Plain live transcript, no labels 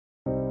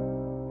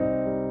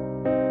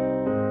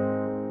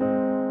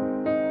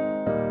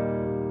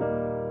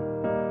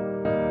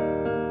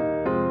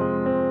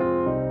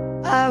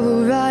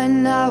will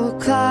run, I will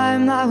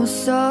climb, I will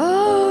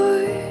soar.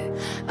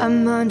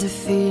 I'm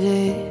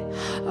undefeated,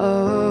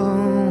 oh.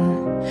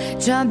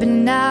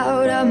 Jumping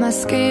out of my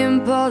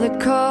skin, pull the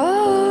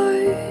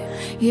cord.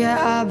 Yeah,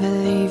 I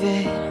believe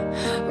it.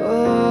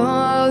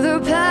 Oh, the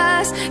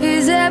past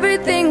is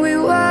everything we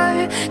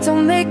were.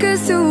 Don't make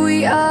us who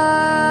we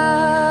are.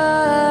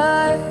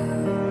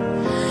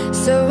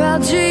 So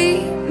I'll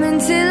dream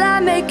until I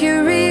make it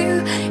real,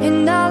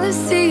 and all I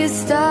see is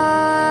stars.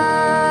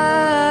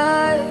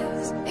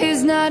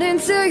 It's not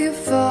until you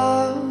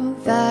fall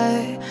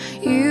that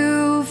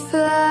you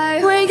fly.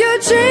 When your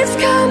dreams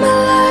come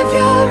alive,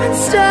 you're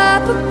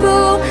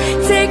unstoppable.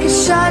 Take a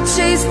shot,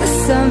 chase the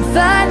sun,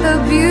 find the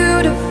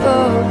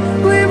beautiful.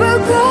 We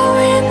will glow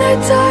in the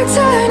dark,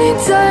 turning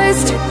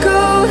dust to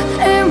gold,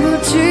 and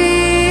we'll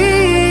dream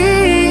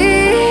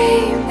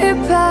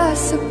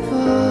impossible.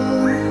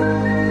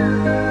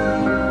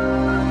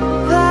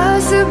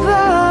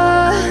 Possible.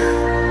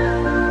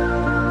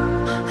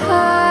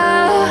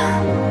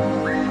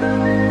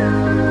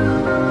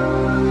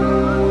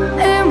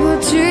 And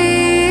we'll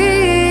dream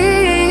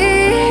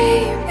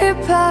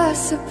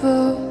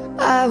impossible.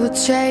 I will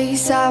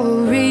chase, I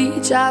will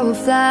reach, I will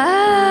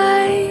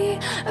fly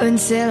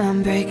until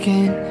I'm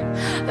breaking,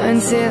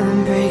 until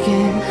I'm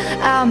breaking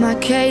out my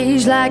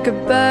cage like a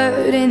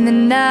bird in the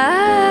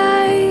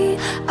night.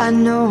 I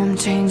know I'm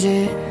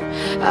changing,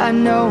 I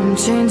know I'm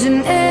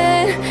changing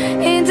it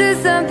into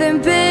something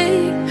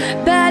big,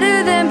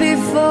 better than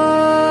before.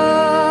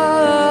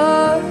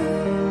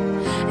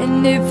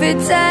 And if it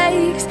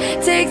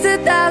takes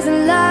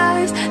 1,000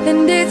 lives,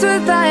 then it's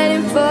worth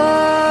fighting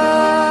for.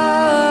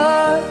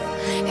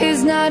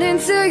 It's not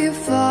until you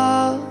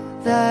fall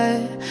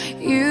that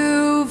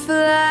you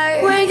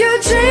fly. When your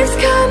dreams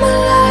come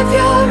alive,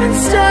 you're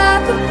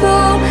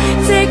unstoppable.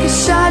 Take a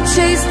shot,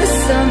 chase the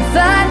sun,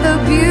 find the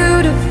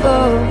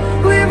beautiful.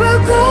 We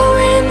will glow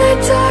in the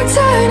dark,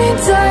 turning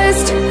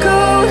dust to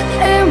gold,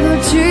 and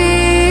we'll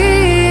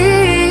dream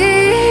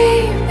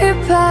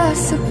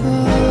impossible.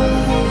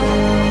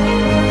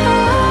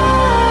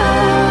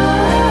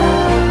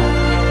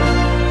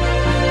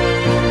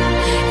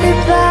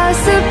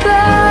 Impossible.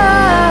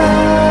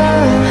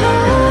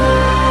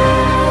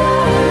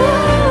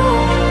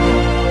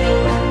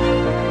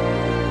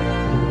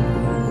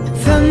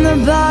 From the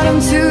bottom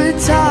to the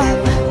top,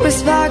 we're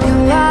sparking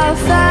wild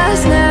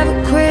fast. Never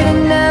quit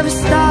and never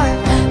stop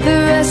the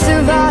rest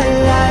of our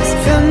lives.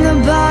 From the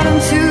bottom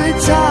to the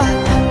top,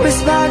 we're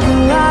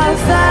sparking wild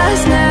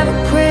fast. Never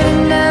quit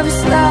and never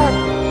stop.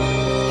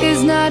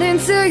 It's not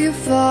until you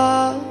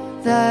fall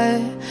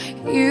that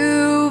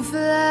you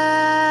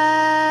fly.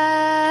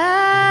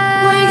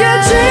 When your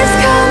dreams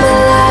come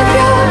alive,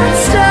 you're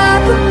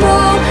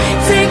unstoppable.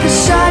 Take a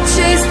shot,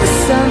 chase the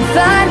sun,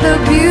 find the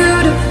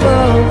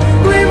beautiful.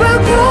 We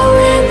will glow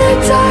in the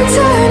dark,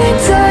 turning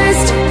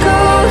dust to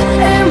gold,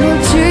 and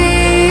we'll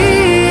dream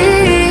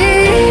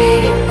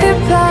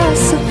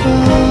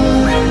impossible.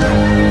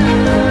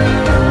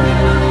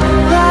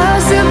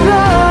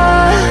 Possible.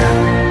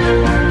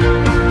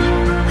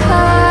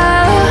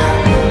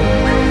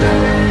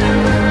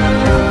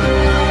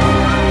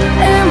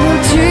 And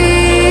we'll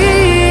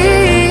dream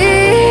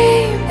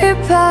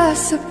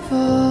impossible.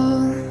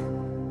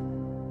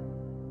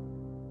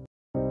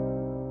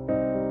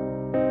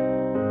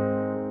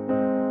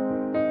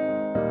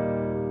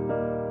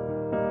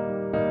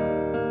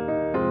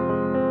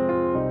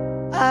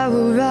 I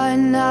will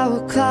run, I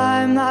will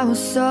climb, I will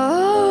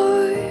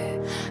soar.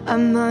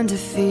 I'm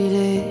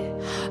undefeated,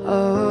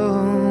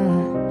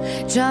 oh.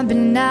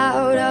 Jumping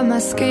out of my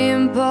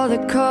skin, pull the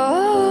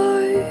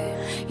cord.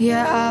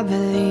 Yeah, I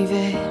believe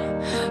it.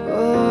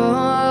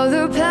 Oh,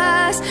 the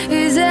past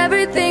is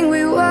everything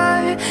we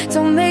were.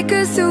 Don't make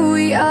us who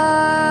we are.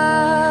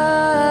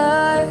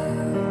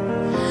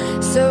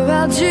 So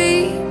I'll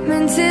dream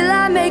until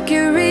I make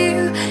it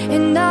real,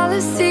 and all I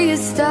see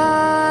is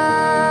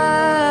stars.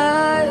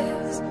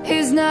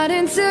 It's not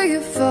until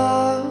you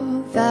fall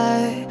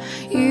that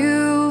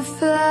you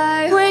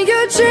fly. When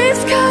your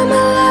dreams come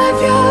alive,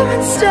 you're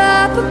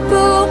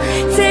unstoppable.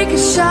 Take a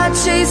shot,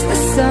 chase the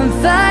sun,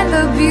 find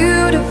the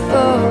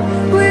beautiful.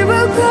 We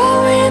will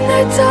glow in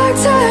the dark,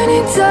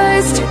 turning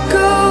dust to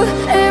gold,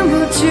 and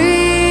we'll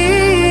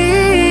dream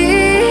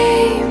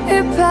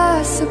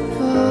impossible.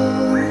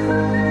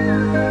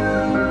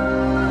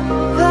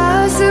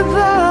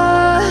 Possible.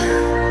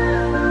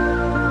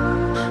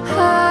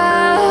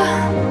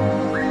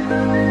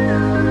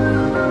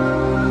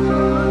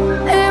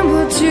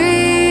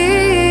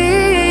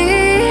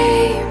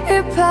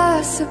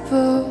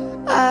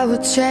 I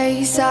will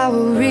chase, I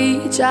will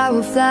reach, I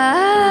will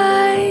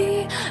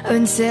fly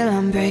until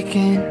I'm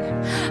breaking,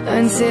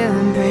 until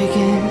I'm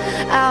breaking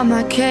out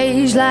my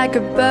cage like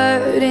a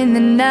bird in the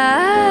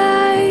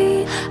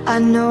night. I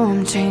know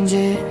I'm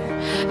changing,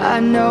 I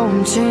know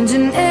I'm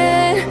changing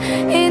it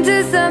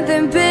into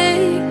something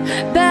big,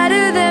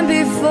 better than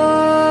before.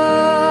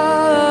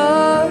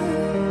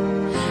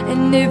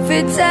 And if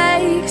it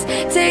takes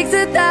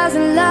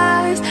 1,000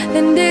 lives,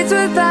 then it's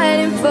worth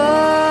fighting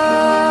for.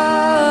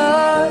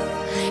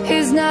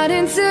 It's not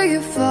until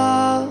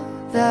fall,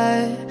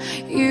 that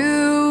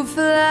you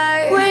fly.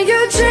 When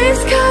your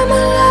dreams come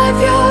alive,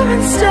 you're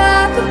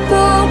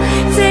unstoppable.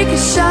 Take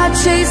a shot,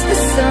 chase the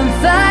sun,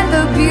 find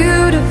the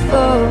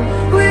beautiful.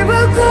 We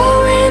will go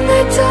in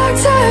the dark,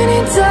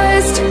 turning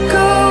dust to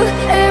gold,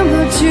 and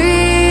we'll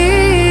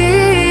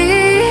dream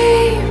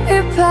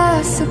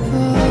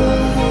impossible.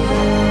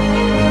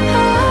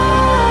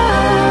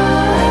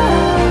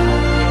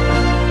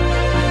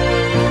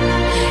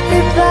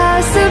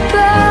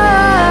 Impossible.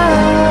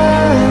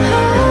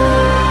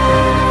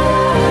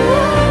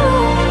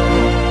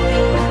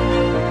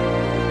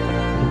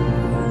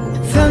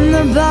 From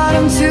the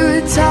bottom to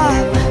the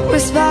top, we're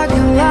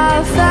sparking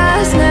wild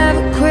fast.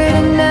 Never quit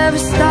and never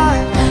stop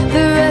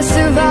the rest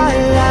of our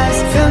lives.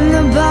 From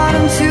the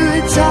bottom to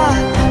the top,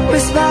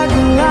 we're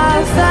sparking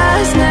wild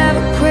fast.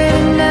 Never quit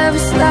and never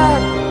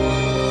stop.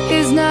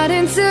 It's not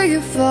until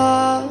you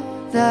fall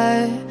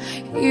that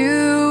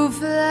you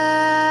fly.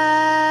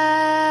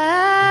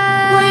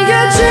 When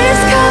your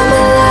dreams come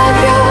alive,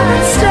 you're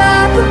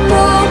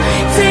unstoppable.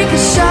 Take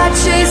a shot,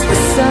 chase the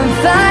sun,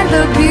 find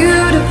the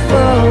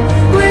beautiful.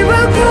 We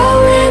will go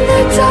in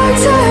the dark,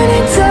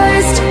 turning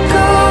dust to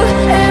gold,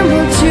 and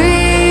we'll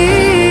dream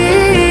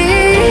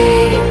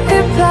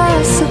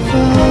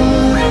impossible.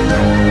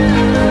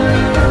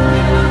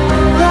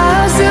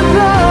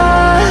 Possible.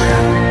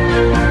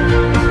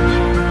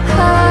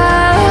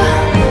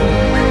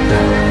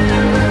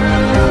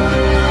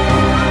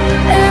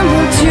 And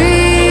we'll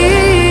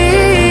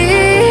dream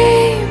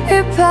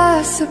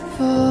impossible.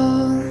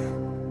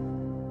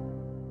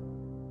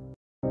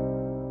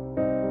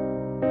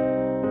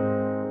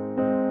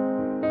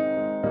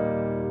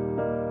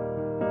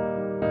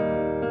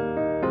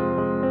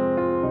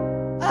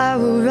 I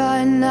will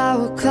run, I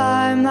will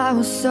climb, I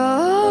will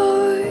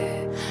soar.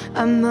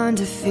 I'm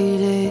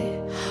undefeated,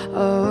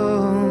 oh.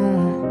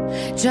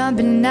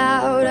 Jumping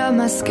out of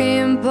my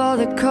skin, pull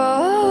the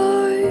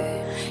cord.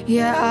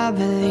 Yeah, I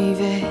believe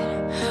it.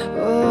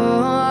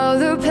 Oh,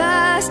 the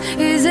past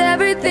is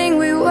everything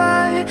we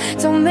were.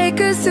 Don't make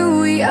us who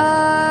we are.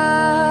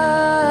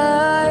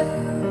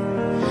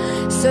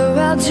 So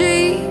I'll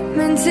dream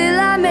until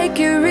I make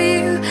it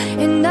real,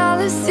 and all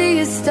I see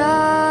is stars.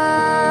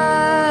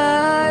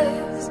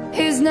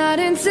 It's not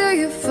until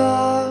you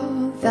fall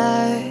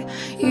that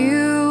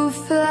you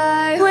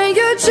fly. When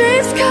your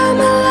dreams come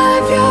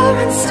alive, you're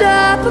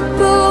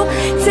unstoppable.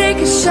 Take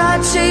a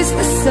shot, chase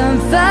the sun,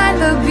 find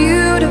the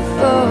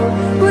beautiful.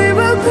 We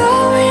will go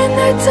in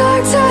the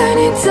dark,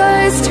 turning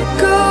dust to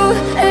gold,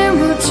 and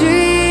we'll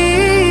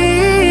dream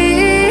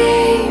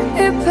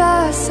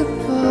impossible.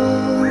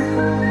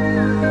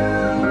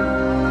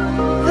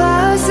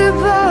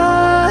 Possible.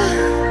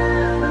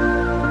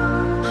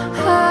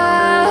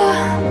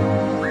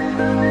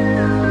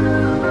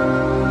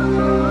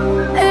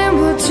 And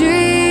we'll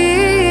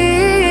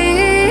dream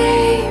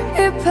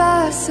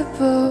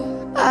impossible.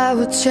 I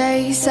will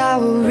chase, I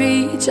will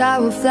reach, I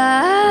will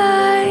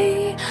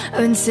fly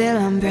until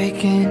I'm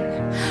breaking,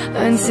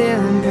 until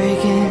I'm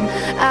breaking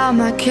out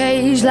my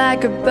cage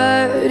like a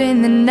bird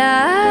in the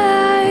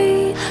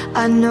night.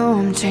 I know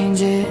I'm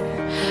changing,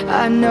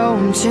 I know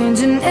I'm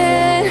changing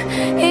it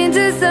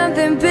into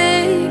something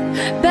big,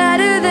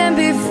 better than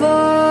before.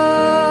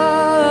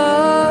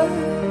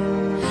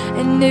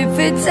 And if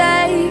it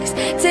takes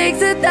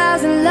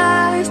 1,000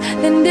 lives,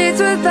 then it's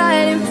worth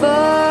fighting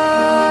for.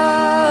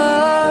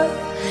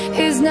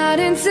 It's not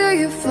until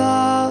you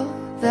fall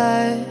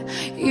that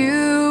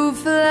you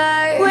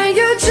fly. When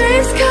your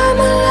dreams come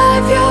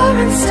alive, you're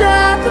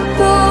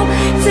unstoppable.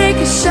 Take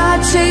a shot,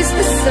 chase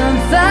the sun,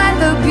 find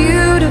the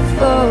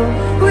beautiful.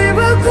 We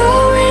will go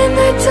in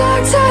the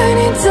dark,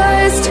 turning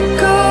dust to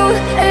gold,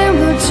 and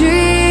we'll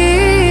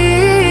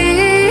dream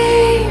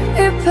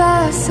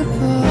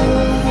impossible.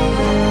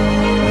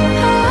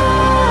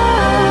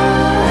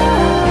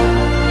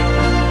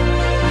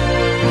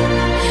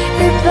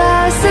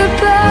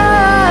 Impossible.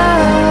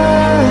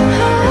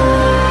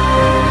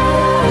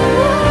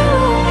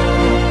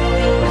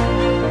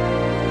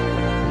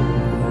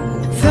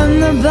 From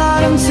the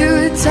bottom to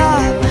the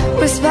top,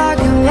 we're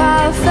sparking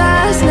wild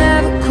fast.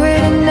 Never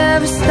quit and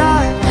never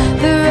stop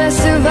the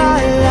rest of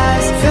our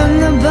lives. From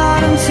the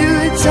bottom to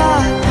the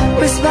top,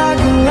 we're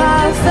sparking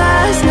wild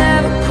fast.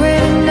 Never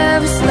quit and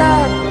never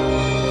stop.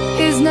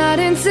 It's not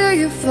until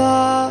you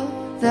fall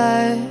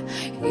that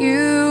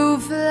you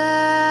fly.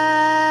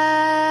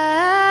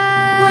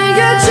 When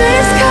your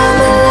dreams come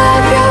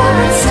alive, you're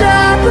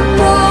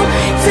unstoppable.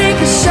 Take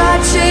a shot,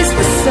 chase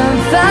the sun,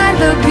 find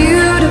the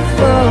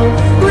beautiful.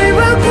 We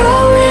will go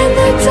in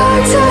the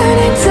dark,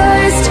 turning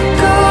dust to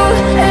gold,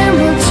 and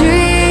we'll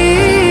dream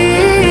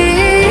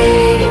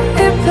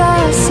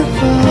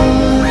impossible.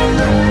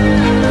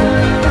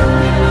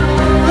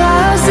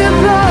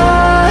 Possible.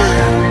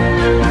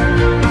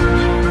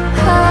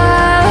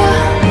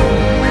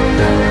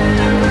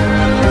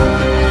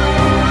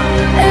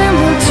 And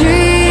we'll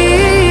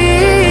dream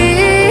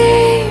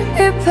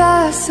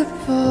impossible.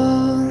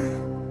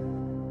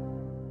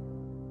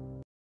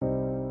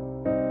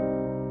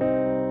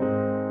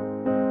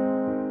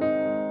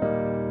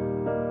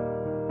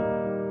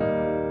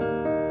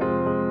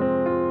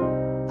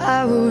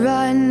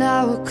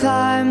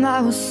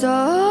 I will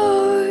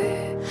soar.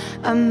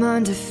 I'm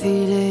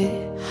undefeated,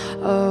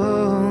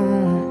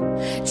 oh,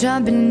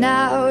 jumping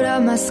out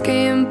of my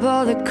skin,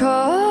 pull the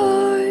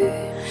cord.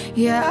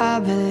 Yeah, I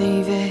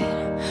believe it.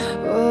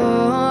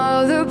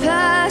 Oh, the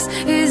past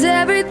is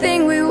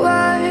everything we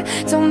were.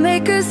 Don't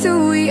make us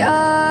who we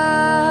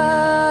are.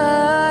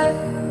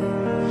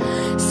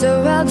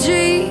 So I'll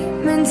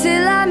dream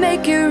until I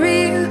make it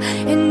real,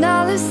 and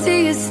all I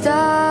see is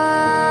stars.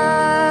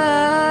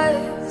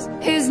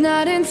 It's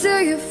not until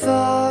you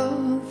fall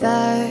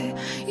that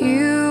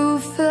you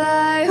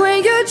fly.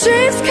 When your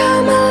dreams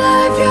come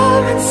alive,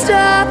 you're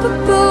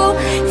unstoppable.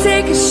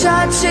 Take a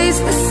shot, chase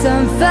the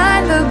sun,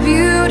 find the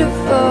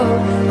beautiful.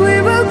 We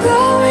will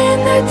glow in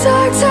the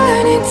dark,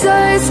 turning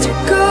dust to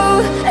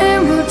gold, and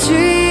we'll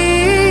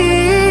dream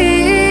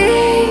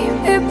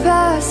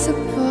impossible.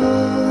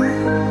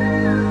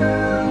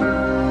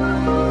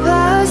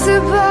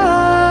 Possible.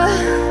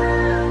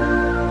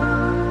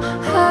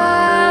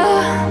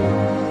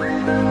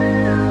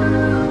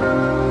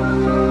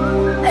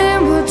 And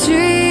we'll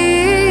dream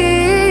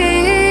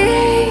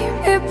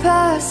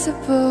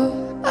impossible.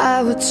 I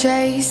will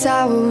chase,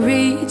 I will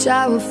reach,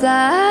 I will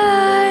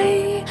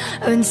fly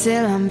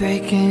until I'm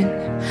breaking,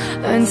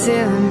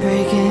 until I'm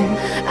breaking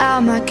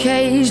out my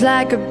cage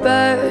like a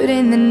bird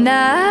in the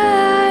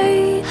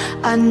night.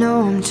 I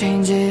know I'm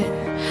changing,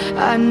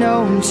 I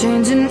know I'm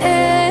changing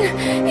it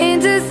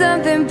into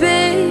something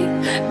big,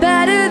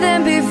 better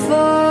than before.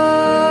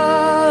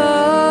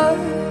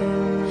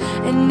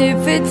 And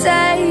if it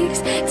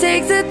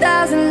takes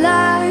 1,000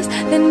 lives,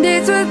 then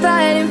it's worth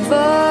fighting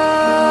for.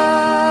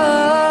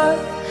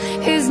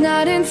 It's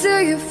not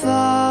until you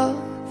fall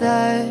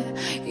that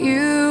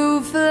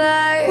you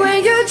fly.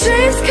 When your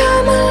dreams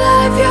come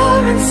alive,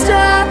 you're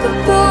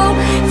unstoppable.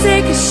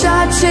 Take a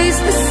shot, chase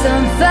the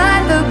sun,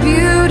 find the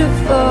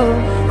beautiful.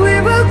 We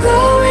will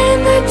go in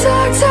the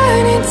dark,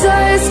 turning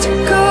dust to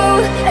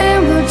gold, and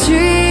we'll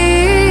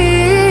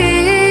dream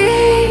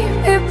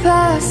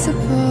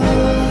impossible.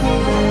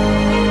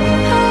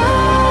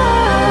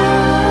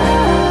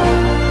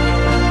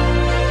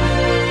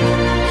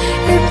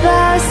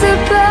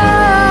 Impossible.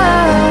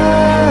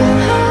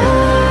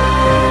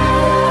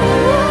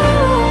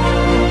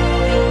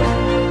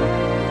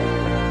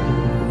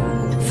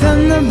 From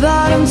the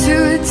bottom to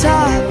the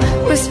top,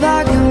 we're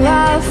sparking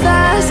wild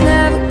fast.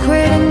 Never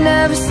quit and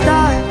never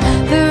stop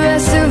the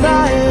rest of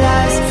our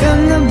lives. From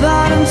the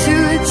bottom to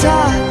the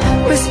top,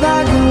 we're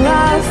sparking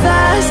wild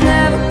fast.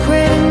 Never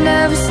quit and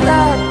never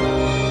stop.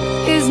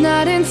 It's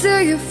not until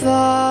you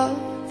fall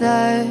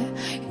that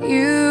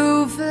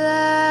you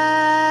fly.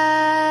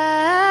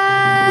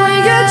 When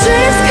your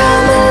dreams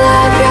come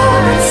alive,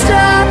 you're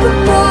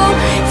unstoppable.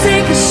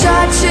 Take a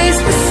shot, chase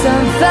the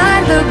sun,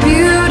 find the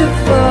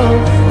beautiful.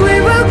 We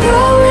will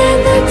grow in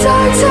the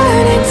dark,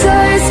 turning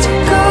dust to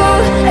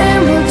gold, and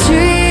we'll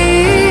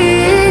dream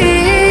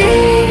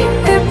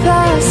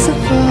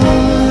impossible.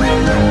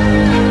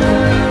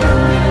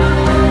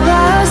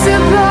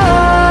 Possible.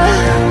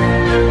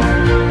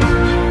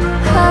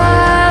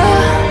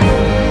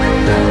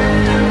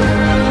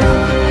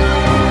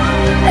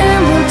 And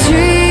we'll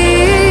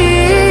dream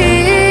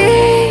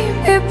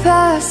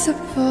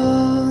impossible.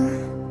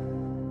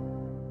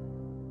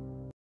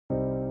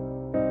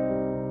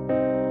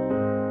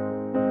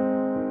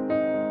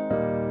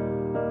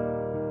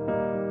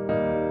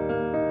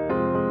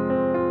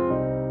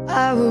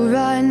 I will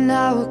run, I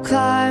will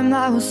climb,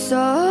 I will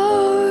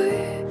soar.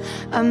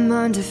 I'm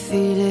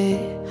undefeated,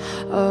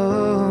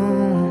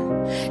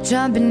 oh,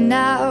 jumping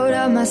out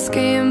of my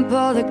skin,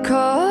 pull the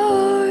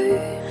cord.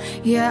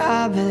 Yeah,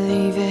 I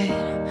believe it.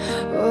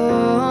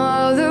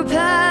 Oh, the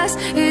past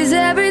is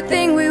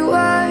everything we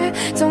were.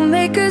 Don't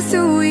make us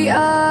who we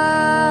are.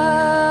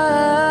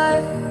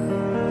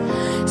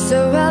 So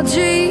I'll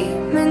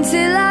dream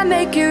until I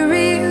make it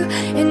real,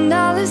 and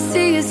all I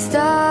see is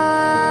stars.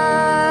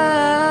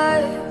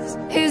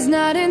 It's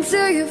not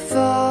until you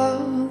fall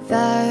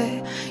that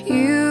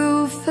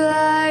you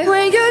fly.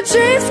 When your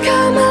dreams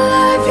come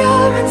alive,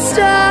 you're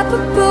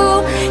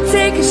unstoppable.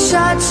 Take a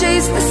shot,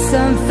 chase the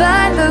sun,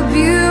 find the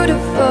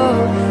beautiful.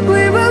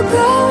 We will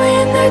glow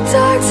in the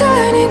dark,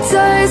 turning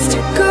dust to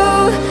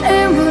gold,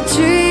 and we'll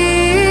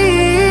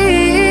dream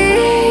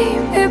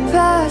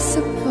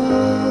impossible.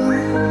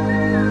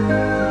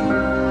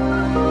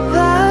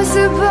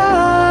 Possible.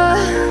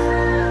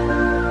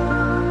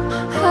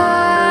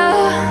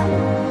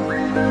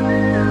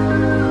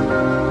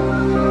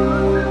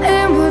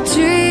 And we'll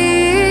dream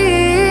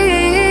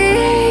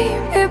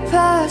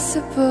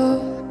impossible.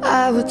 I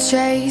will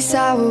chase,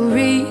 I will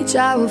reach,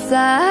 I will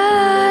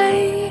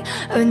fly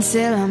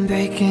until I'm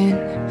breaking,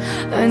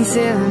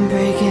 until I'm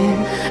breaking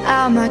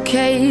out my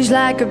cage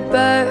like a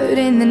bird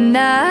in the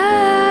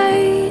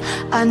night.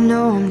 I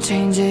know I'm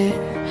changing,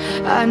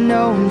 I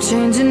know I'm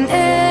changing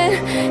it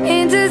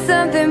into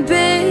something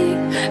big,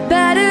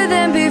 better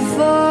than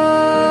before.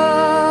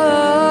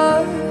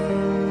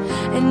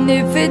 And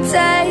if it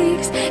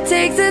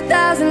takes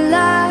 1,000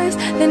 lives,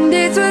 then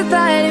it's worth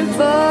fighting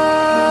for.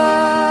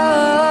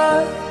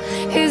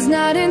 It's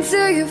not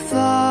until you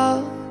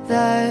fall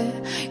that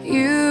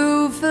you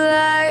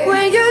fly.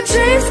 When your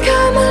dreams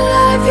come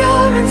alive,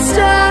 you're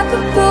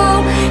unstoppable.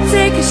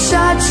 Take a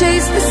shot,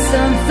 chase the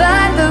sun,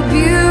 find the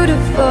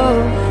beautiful.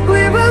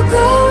 We will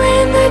go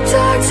in the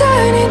dark,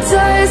 turning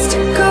dust to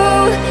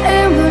gold,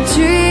 and we'll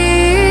dream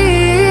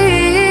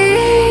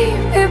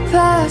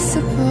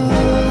impossible.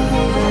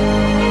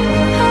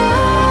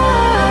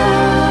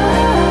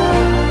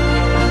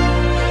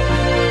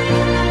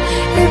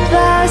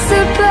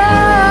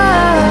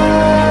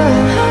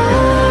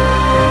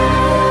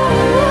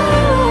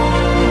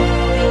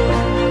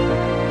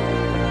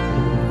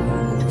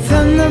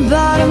 From the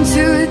bottom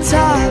to the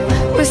top,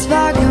 we're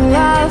sparking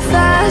wild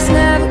fast.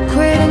 Never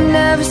quit and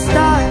never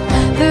stop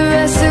the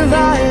rest of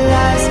our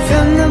lives.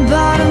 From the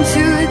bottom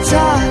to the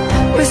top,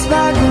 we're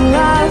sparking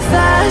wild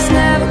fast.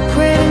 Never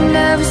quit and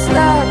never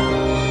stop.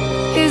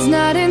 It's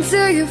not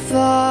until you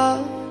fall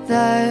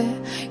that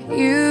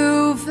you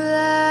fly.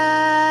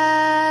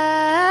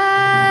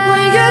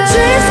 When your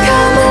dreams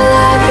come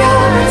alive,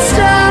 you're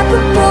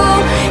unstoppable.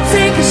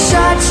 Take a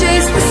shot,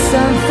 chase the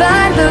sun,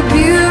 find the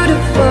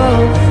beautiful.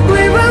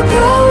 We will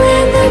go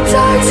in the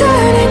dark,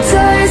 turning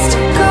dust to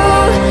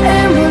gold,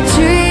 and we'll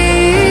dream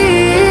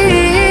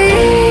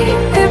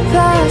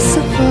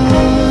impossible.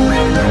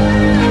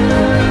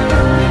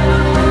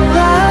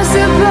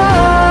 Possible.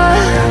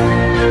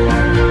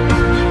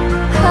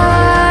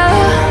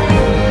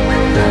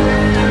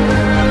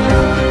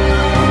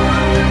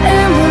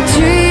 And we'll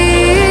dream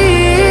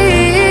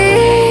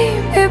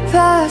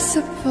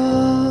impossible.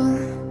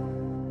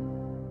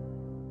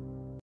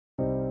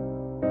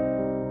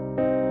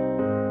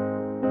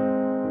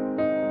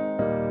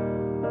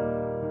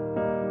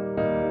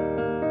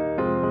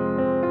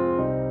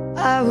 I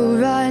will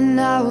run,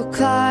 I will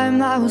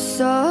climb, I will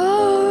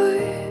soar.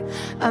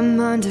 I'm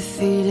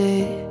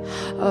undefeated,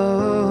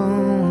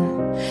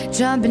 oh.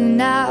 Jumping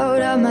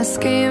out of my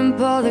skin,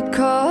 pull the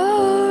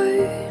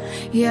cord.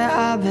 Yeah,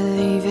 I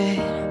believe it.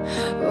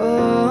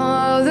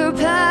 Oh, the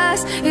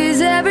past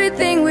is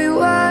everything we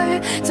were.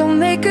 Don't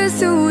make us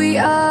who we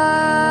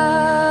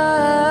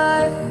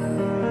are.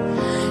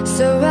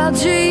 So I'll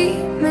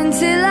dream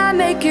until I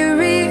make it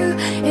real,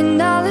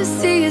 and all I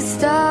see is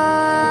stars.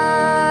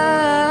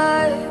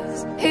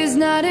 It's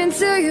not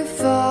until you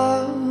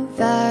fall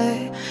that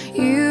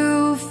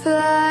you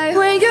fly.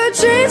 When your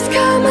dreams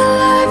come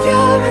alive,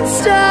 you're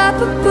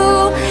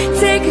unstoppable.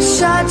 Take a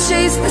shot,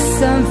 chase the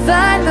sun,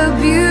 find the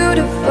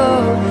beautiful.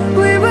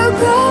 We will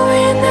go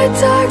in the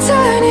dark,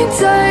 turning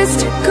dust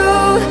to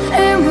gold,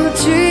 and we'll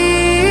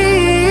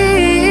dream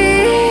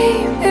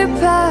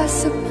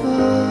impossible.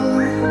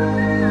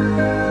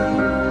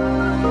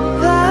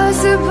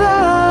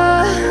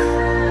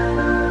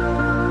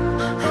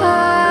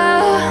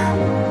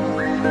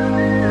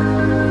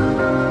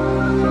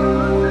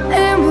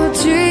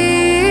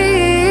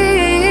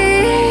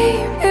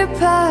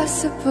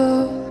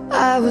 Possible. I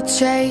will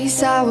chase,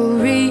 I will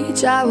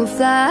reach, I will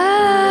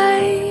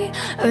fly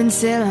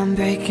until I'm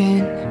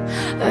breaking,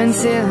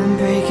 until I'm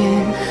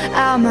breaking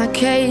out my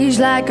cage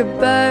like a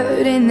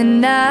bird in the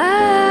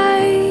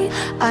night.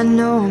 I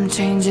know I'm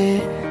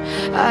changing,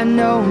 I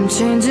know I'm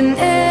changing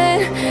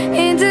it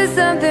into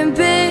something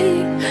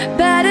big,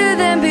 better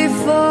than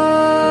before.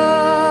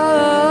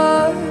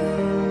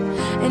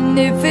 And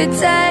if it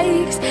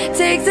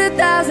takes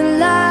 1,000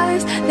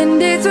 lives,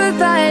 then it's worth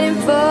fighting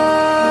for.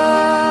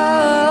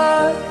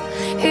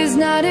 It's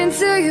not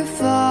until you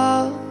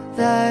fall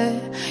that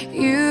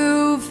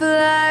you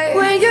fly.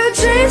 When your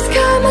dreams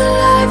come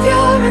alive,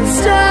 you're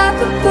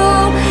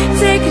unstoppable.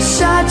 Take a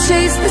shot,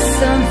 chase the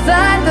sun,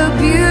 find the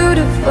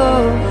beautiful.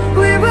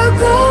 We will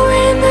go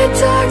in the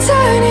dark,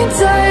 turning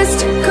dust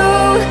to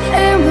gold,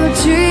 and we'll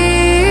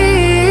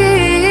dream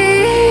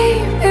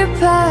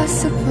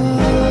impossible.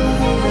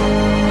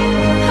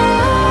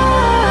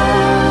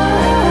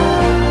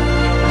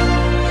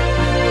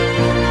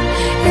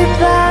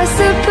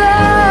 Impossible.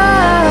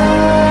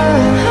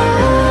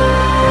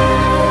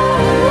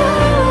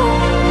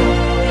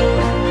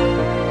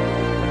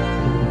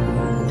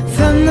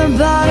 From the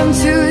bottom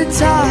to the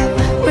top,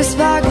 we're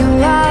sparking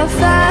wild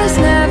fast.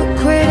 Never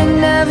quit and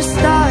never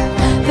stop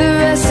the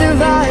rest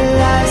of our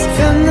lives.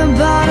 From the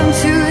bottom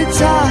to the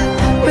top,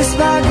 we're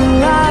sparking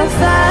wild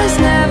fast.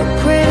 Never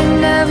quit and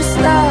never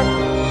stop.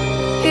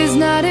 It's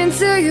not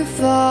until you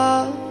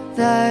fall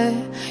that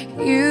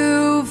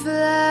you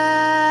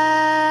fly.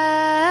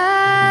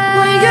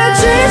 When your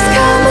dreams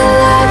come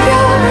alive,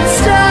 you're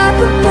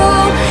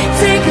unstoppable.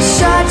 Take a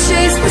shot,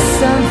 chase the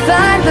sun,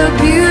 find the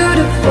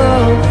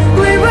beautiful.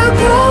 We will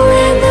go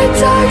in the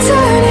dark,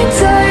 turning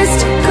dust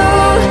to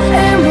gold,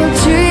 and we'll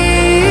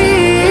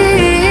dream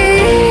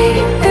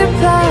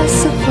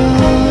impossible.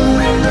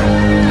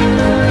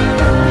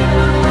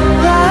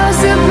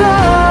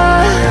 Possible.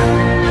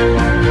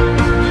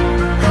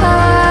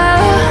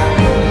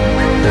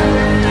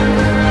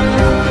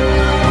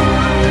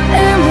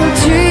 And we'll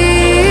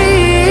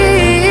dream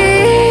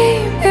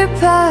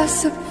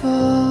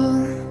impossible.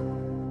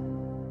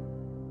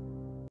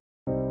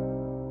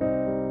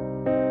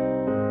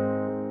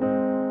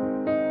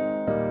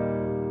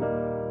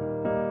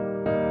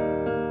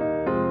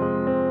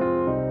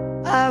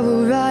 I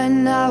will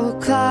run, I will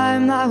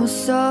climb, I will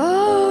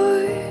soar.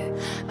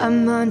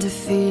 I'm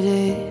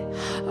undefeated,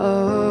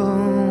 oh.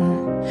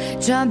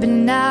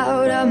 Jumping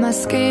out of my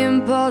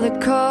skin, pull the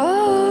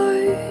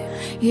cord.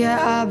 Yeah,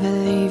 I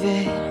believe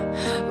it.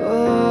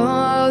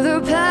 Oh, the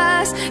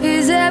past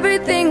is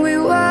everything we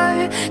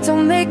were.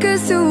 Don't make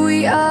us who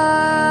we are.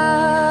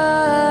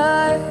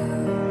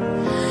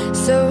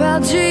 So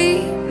I'll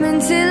dream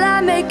until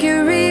I make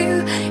it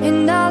real,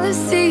 and all I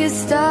see is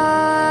stars.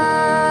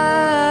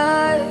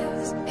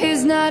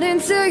 It's not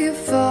until you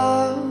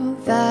fall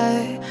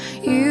that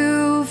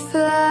you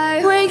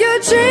fly. When your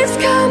dreams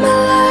come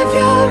alive,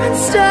 you're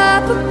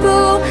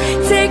unstoppable.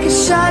 Take a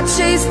shot,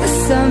 chase the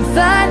sun,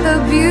 find the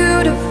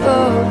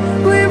beautiful.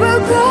 We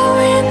will glow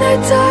in the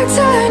dark,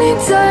 turning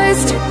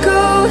dust to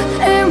gold,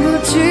 and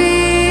we'll dream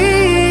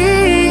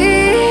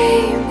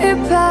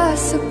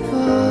impossible.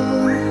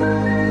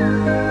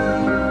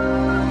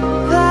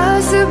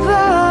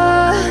 Possible.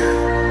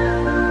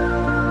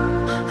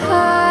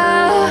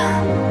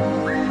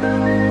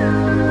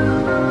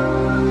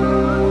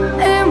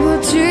 And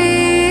we'll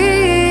dream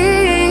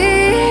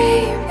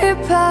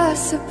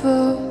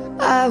impossible.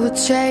 I will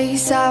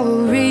chase, I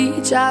will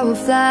reach, I will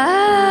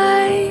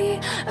fly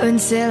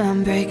until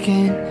I'm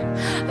breaking,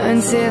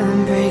 until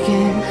I'm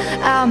breaking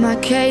out my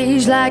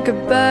cage like a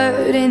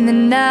bird in the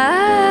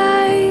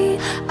night.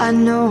 I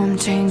know I'm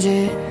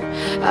changing,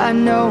 I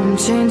know I'm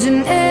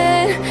changing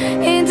it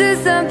into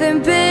something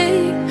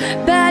big,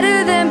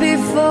 better than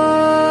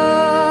before.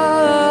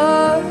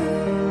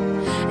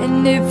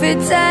 And if it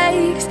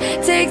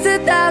takes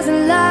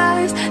 1,000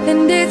 lives,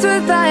 then it's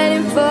worth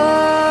fighting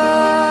for.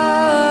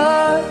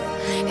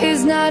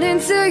 It's not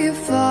until you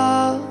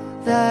fall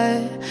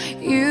that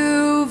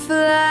you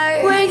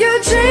fly. When your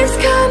dreams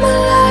come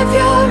alive,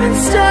 you're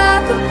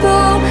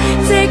unstoppable.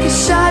 Take a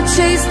shot,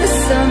 chase the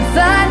sun,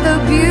 find the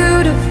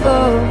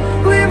beautiful.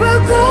 We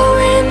will glow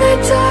in the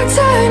dark,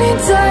 turning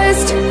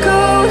dust to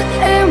gold,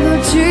 and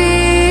we'll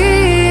dream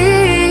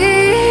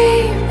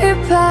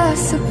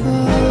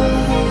impossible.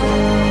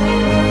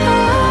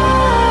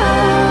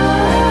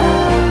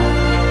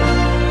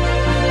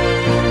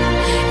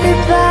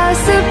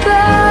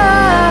 Impossible.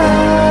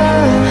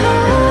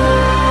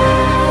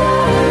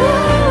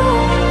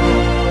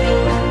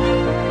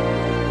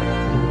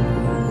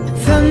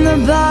 From the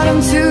bottom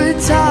to the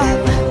top,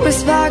 we're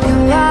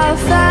sparking wild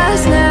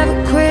fast. Never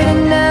quit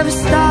and never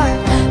stop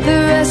the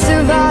rest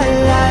of our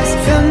lives.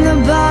 From the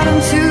bottom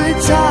to the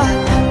top,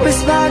 we're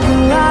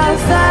sparking wild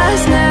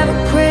fast. Never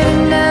quit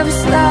and never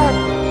stop.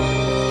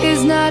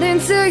 It's not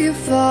until you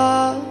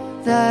fall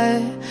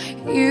that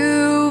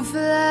you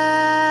fly.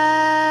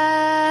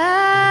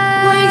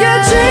 When your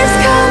dreams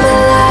come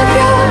alive,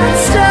 you're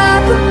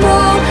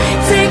unstoppable.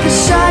 Take a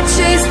shot,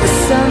 chase the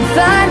sun,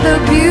 find the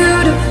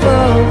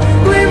beautiful.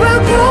 We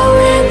will glow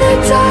in the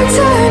dark,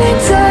 turning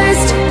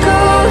dust to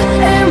gold,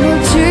 and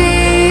we'll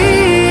dream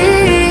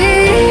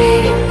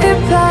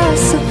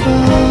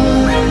impossible.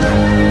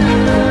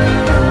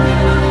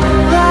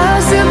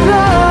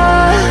 Possible.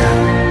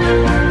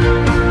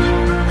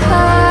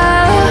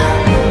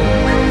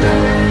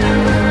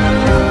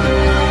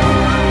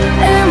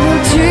 And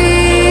we'll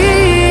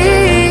dream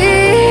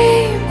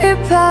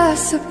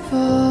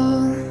impossible.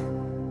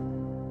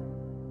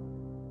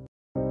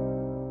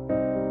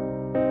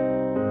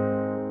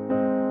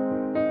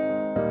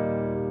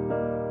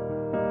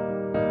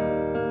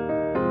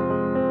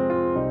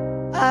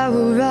 I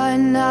will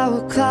run, I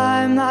will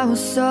climb, I will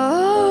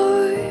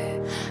soar.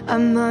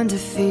 I'm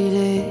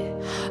undefeated,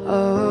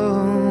 oh.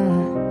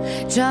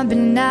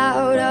 Jumping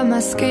out of my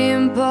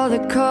skin, pull the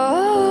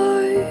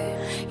cord.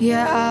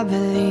 Yeah, I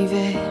believe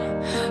it.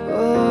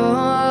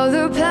 Oh,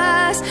 the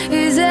past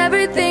is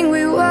everything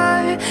we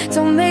were.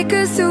 Don't make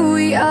us who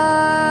we are.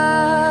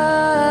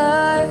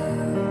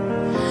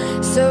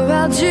 So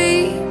I'll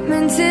dream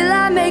until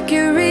I make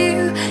it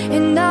real,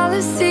 and all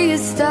I see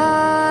is stars.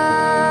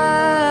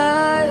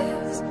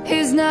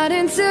 It's not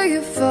until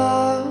you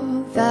fall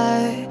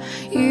that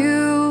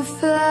you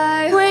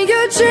fly. When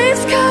your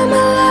dreams come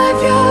alive,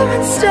 you're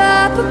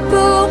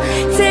unstoppable.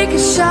 Take a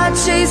shot,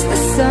 chase the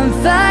sun,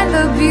 find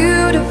the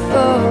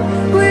beautiful.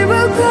 We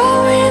will glow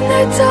in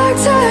the dark,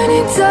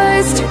 turning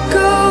dust to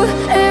gold,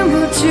 and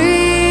we'll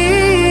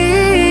dream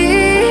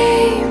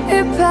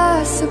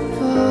impossible.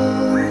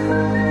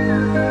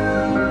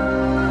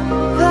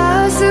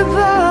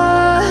 Possible.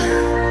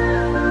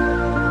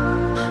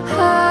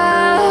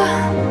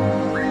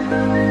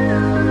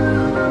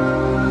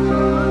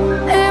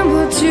 And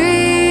we'll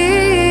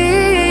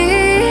dream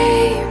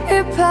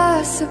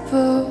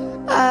impossible.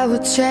 I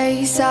will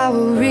chase, I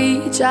will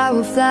reach, I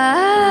will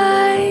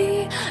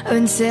fly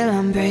until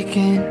I'm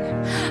breaking,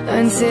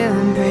 until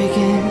I'm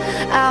breaking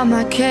out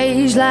my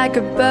cage like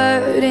a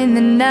bird in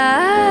the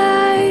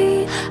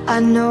night. I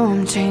know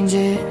I'm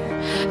changing,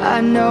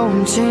 I know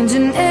I'm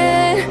changing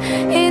it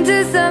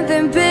into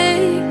something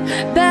big,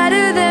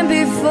 better than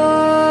before.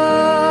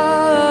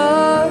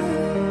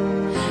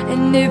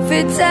 And if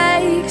it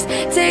takes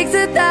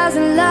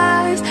 1,000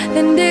 lives,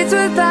 then it's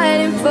worth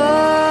fighting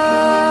for.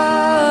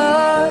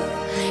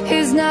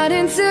 It's not not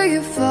until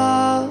you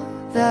fall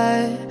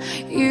that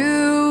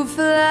you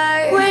fly.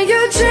 When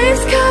your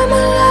dreams come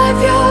alive,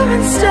 you're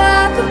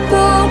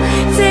unstoppable.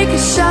 Take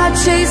a shot,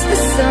 chase the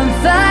sun,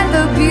 find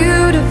the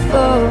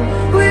beautiful.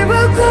 We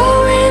will go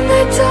in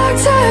the dark,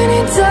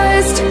 turning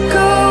dust to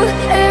gold,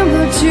 and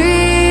we'll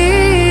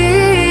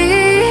dream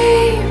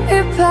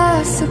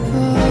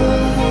impossible.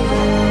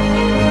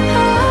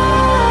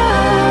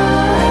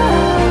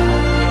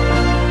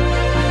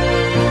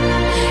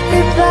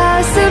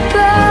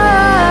 Impossible.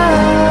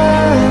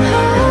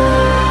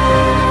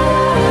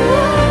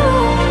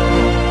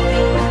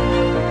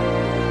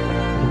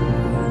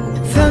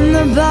 From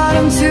the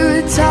bottom to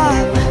the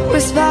top,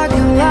 we're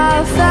sparking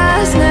wild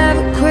fast.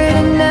 Never quit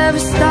and never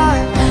stop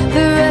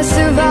the rest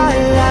of our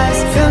lives.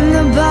 From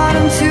the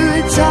bottom to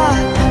the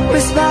top,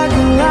 we're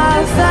sparking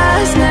wild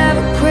fast.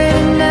 Never quit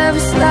and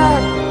never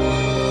stop.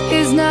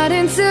 It's not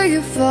until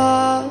you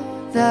fall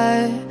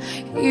that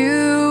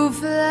you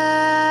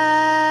fly.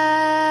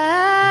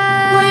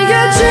 When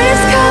your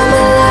dreams come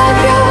alive,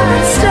 you're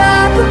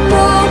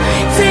unstoppable.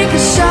 Take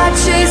a shot,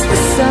 chase the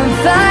sun,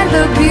 find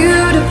the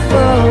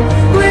beautiful.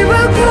 We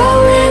will go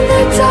in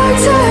the dark,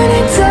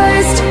 turning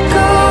dust to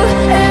gold,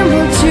 and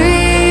we'll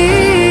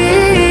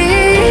dream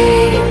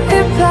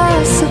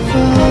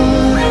impossible.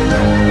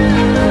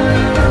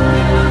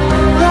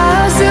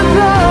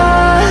 Possible.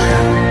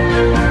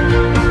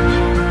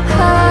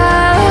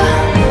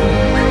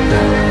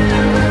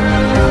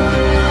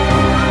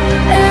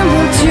 And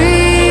we'll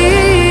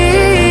dream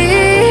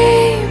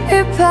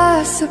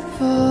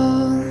impossible.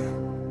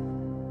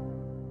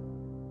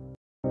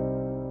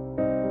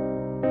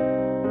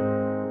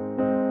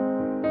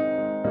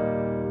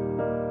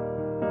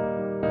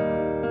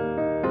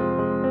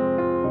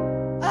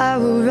 I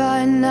will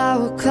run, I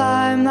will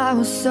climb, I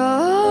will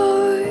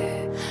soar.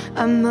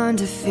 I'm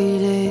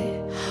undefeated,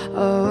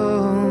 oh.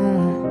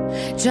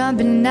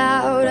 Jumping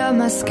out of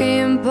my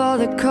skin, pull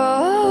the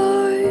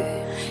cord.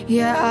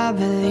 Yeah, I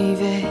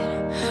believe it.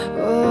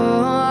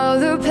 Oh,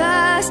 the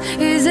past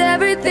is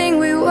everything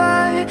we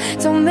were.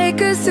 Don't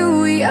make us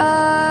who we are.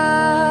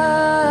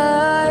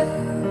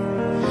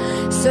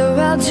 So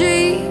I'll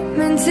dream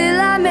until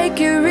I make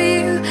it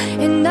real,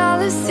 and all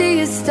I see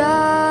is stars.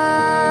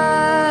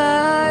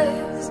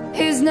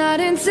 It's not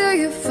until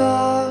you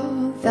fall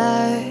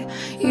that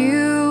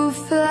you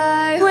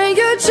fly. When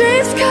your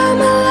dreams come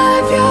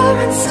alive, you're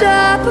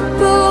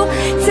unstoppable.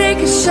 Take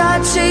a shot,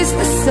 chase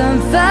the sun,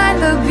 find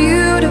the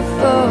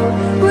beautiful.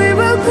 We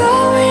will go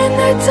in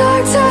the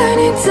dark,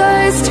 turning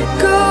dust to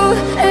gold,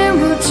 and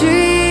we'll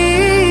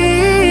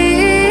dream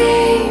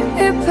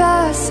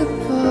impossible.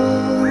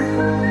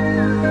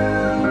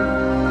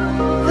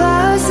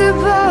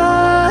 Possible.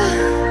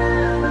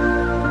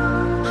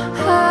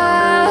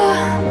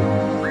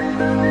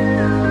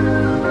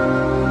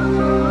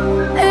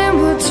 And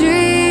we'll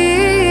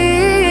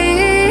dream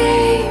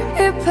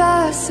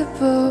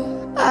impossible.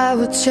 I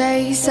will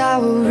chase, I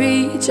will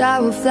reach, I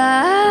will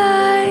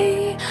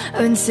fly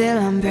until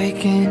I'm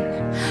breaking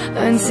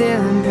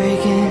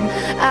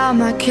out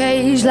my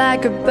cage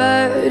like a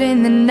bird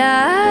in the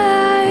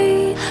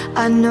night.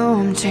 I know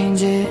I'm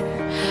changing,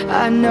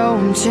 I know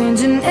I'm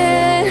changing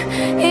it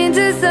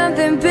into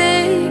something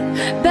big,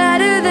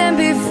 better than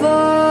before.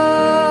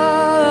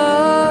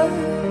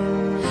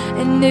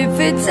 And if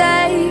it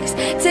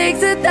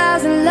takes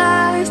 1,000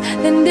 lives,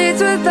 then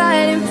it's worth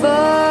fighting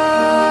for.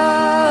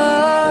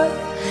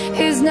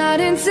 It's not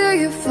until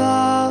you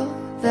fall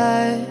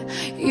that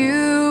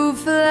you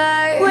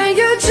fly. When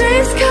your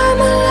dreams come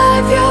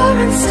alive, you're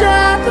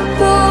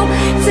unstoppable.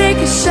 Take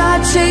a shot,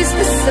 chase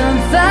the sun,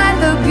 find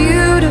the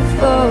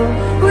beautiful.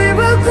 We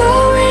will go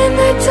in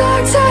the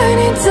dark,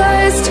 turning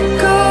dust to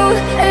gold,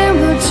 and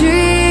we'll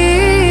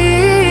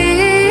dream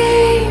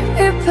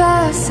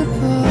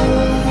impossible.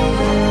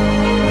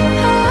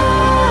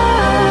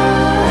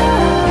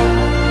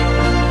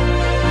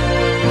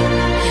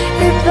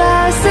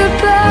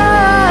 Impossible.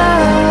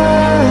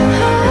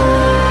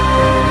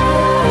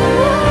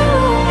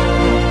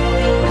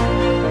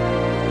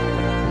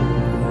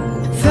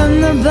 From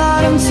the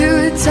bottom to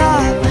the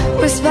top,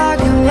 we're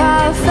sparking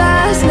wild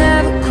fast.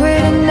 Never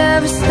quit and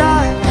never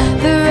stop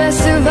the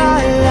rest of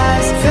our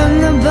lives. From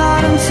the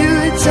bottom to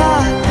the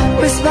top,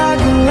 we're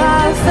sparking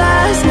wild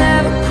fast.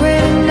 Never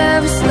quit and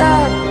never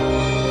stop.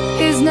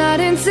 It's not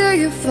until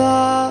you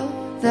fall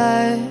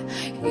that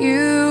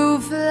you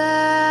fly.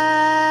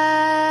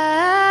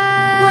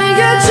 When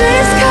your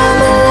dreams come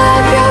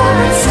alive, you're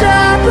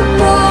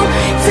unstoppable.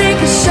 Take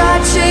a shot,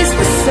 chase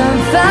the sun,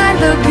 find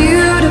the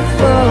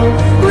beautiful.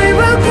 We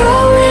will go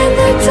in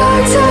the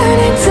dark,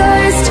 turning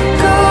dust to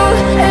gold,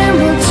 and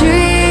we'll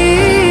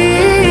dream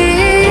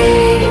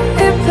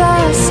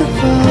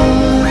impossible.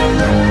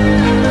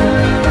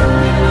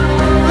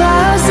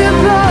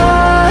 Possible.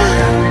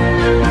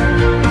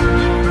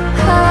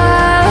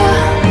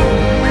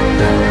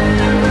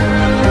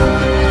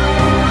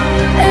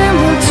 And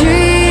we'll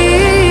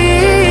dream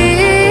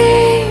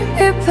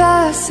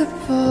impossible.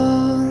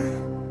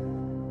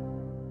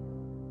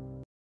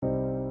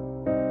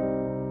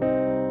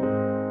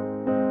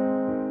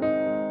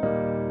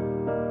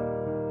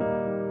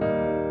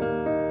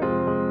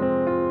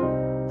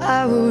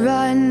 I will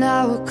run,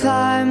 I will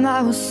climb, I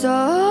will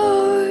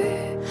soar.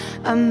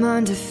 I'm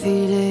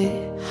undefeated,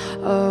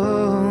 oh.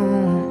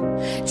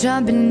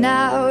 Jumping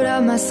out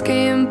of my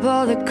skin,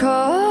 pull the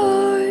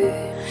cord.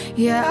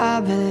 Yeah, I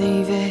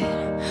believe it.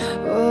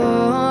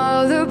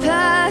 Oh, the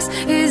past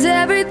is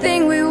everything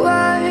we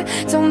were.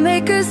 Don't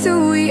make us who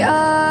we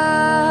are.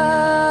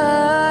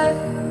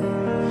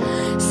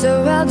 So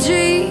I'll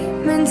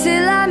dream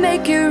until I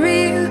make it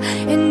real,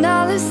 and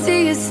all I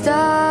see is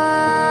stars.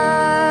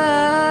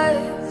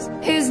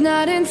 It's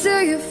not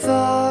until you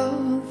fall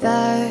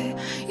that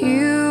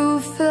you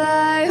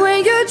fly. When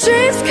your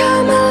dreams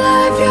come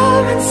alive,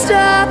 you're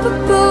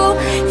unstoppable.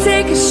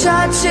 Take a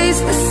shot,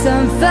 chase the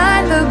sun,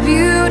 find the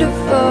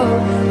beautiful.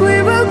 We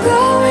will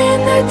glow in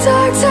the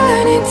dark,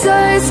 turning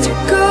dust to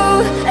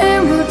gold,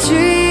 and we'll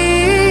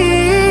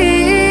dream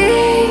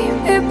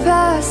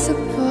impossible.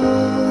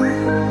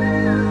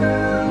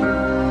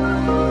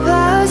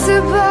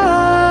 Possible.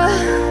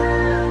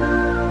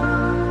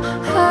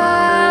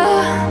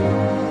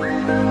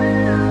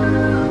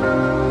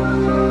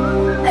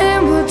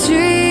 And we'll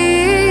dream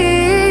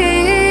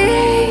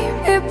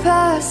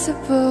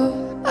impossible.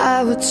 I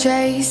will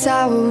chase, I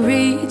will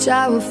reach,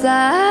 I will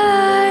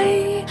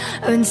fly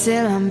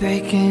until I'm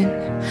breaking,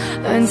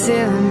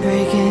 until I'm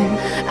breaking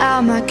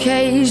out my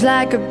cage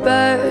like a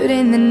bird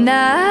in the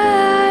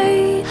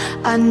night.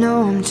 I know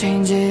I'm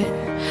changing,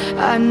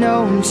 I know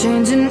I'm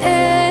changing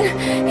it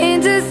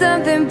into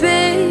something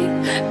big,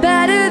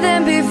 better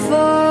than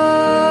before.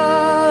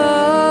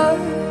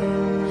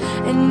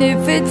 And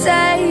if it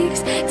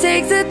takes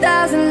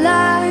 1,000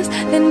 lives,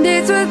 then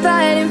it's worth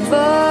fighting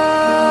for.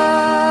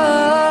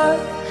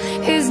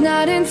 It's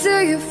not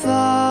until you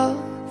fall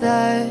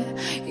that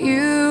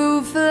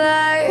you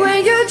fly. When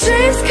your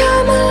dreams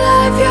come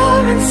alive,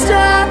 you're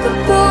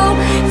unstoppable.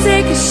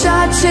 Take a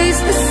shot, chase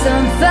the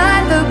sun,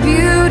 find the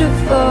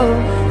beautiful.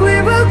 We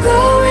will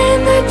go in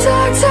the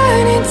dark,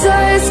 turning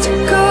dust to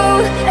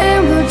gold, and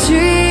we'll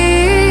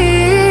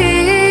dream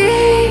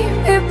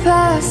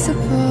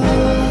impossible.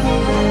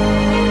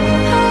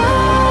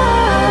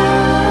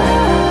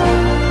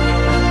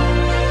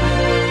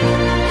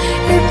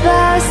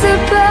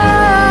 Impossible.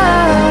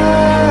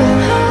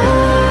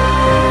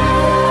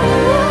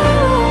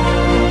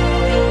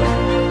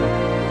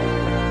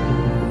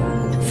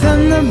 From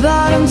the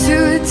bottom to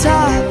the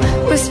top,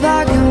 we're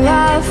sparking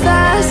wild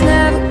fast.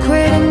 Never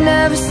quit and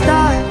never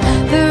stop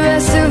the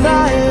rest of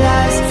our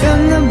lives. From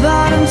the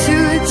bottom to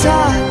the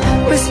top,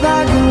 we're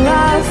sparking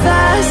wild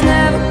fast.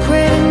 Never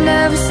quit and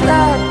never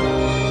stop.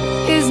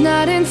 It's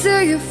not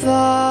until you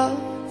fall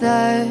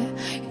that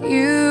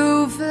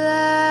you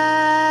fly.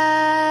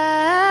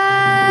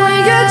 When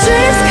your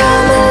dreams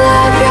come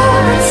alive,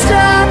 you're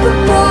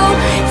unstoppable.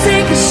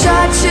 Take a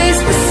shot,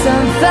 chase the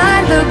sun,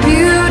 find the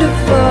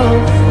beautiful.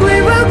 We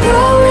will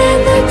grow in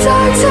the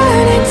dark,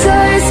 turning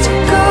dust to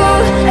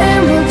gold, and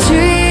we'll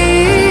dream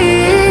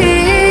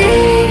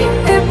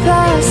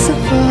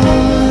impossible.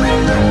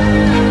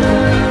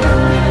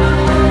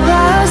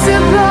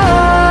 Possible.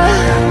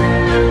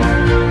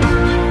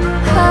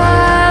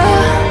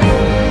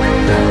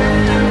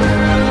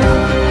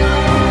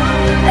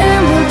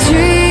 And we'll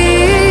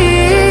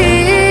dream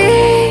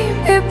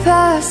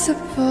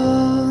impossible.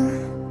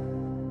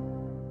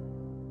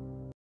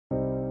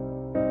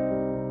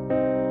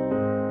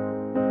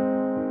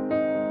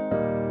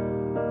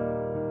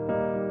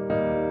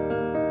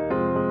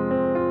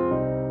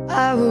 I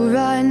will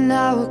run, I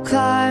will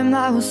climb,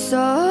 I will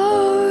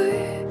soar.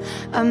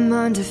 I'm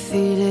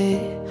undefeated,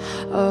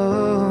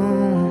 oh.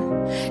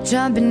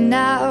 Jumping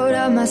out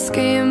of my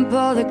skin,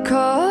 pull the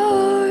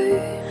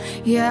cord.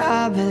 Yeah,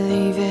 I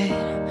believe it.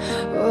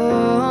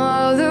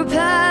 Oh, the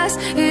past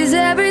is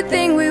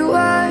everything we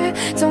were.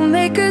 Don't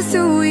make us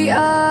who we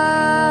are.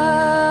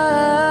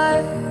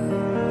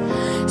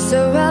 So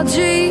I'll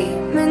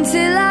dream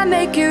until I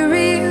make it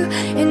real,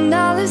 and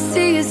all I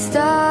see is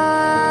stars.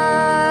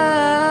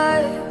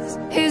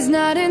 It's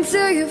not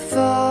until you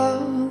fall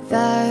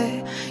that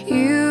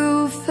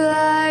you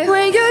fly.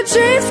 When your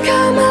dreams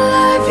come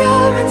alive,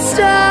 you're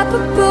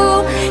unstoppable.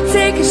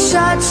 Take a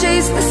shot,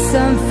 chase the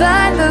sun,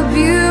 find the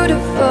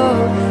beautiful.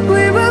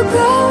 We will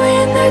glow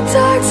in the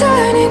dark,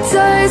 turning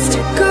dust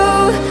to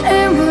gold,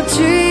 and we'll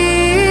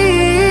dream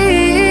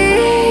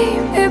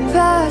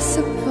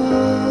impossible.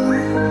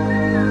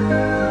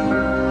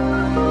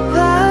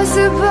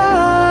 Possible.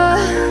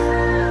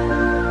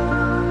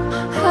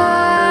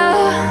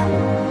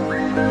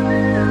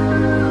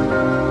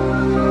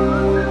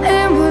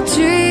 And we'll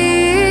dream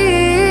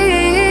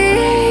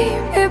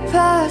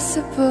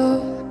impossible.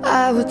 I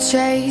will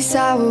chase,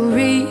 I will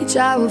reach,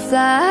 I will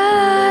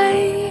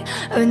fly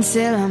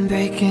until I'm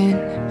breaking,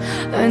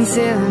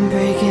 until I'm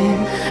breaking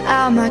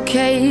out my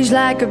cage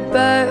like a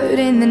bird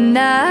in the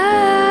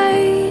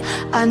night.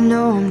 I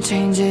know I'm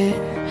changing,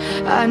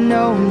 I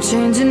know I'm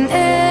changing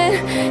it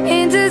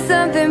into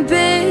something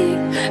big,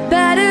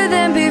 better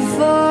than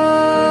before.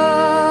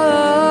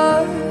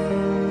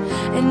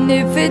 And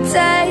if it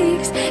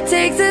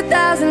takes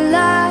 1,000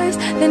 lives,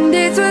 then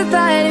it's worth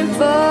fighting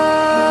for.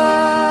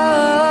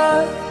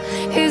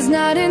 It's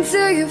not until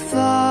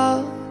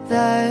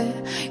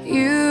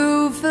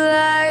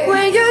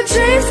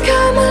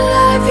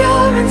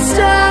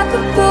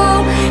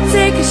unstoppable.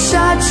 Take a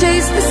shot,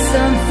 chase the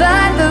sun,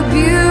 find the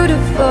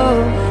beautiful.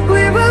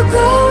 We will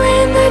glow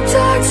in the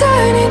dark,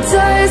 turning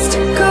dust to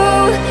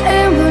gold,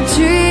 and we'll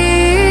dream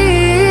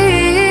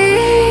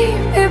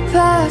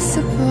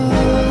impossible.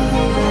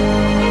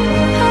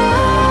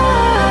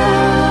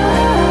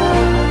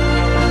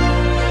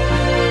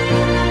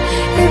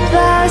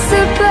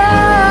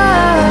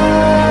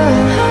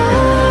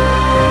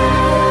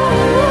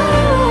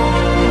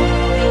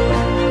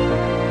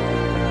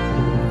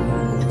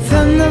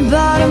 From the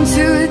bottom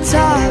to the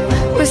top,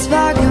 we're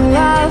sparking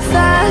wild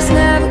fast.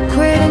 Never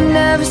quit and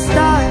never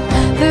stop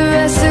the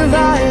rest of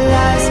our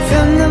lives.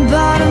 From the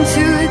bottom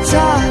to the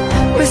top,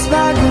 we're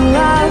sparking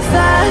wild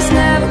fast.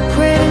 Never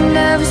quit and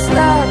never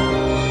stop.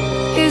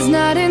 It's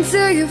not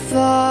until you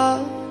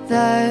fall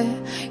that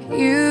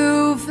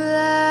you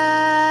fly.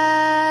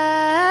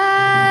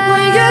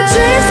 When your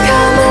dreams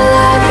come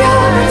alive,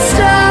 you're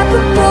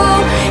unstoppable.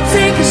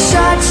 Take a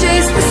shot,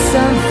 chase the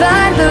sun,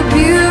 find the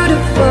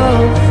beautiful.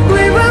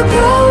 We will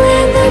glow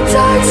in the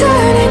dark,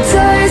 turning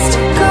dust to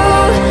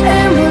gold,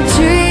 and we'll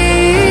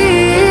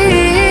dream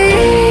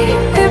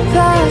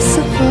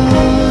impossible.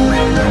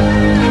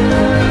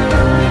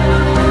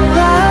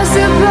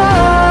 Possible.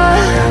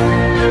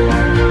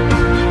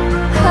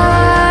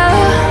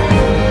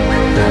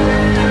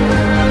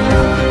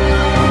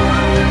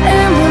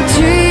 And we'll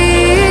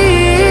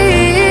dream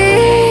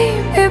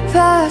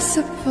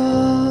impossible.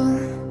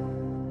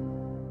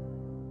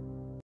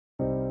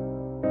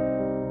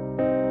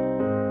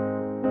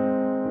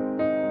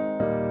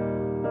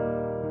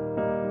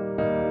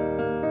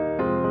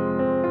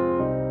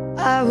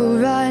 I will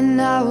run,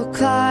 I will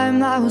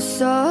climb, I will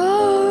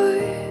soar.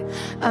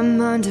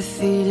 I'm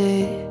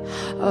undefeated,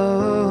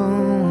 oh.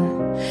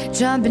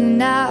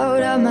 Jumping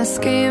out of my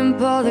skin,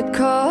 pull the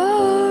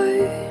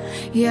cord.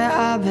 Yeah,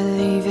 I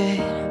believe it.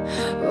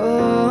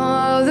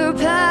 Oh, the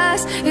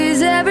past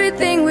is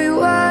everything we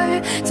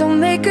were. Don't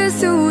make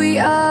us who we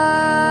are.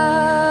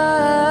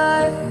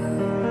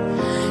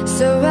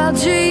 So I'll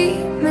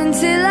dream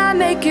until I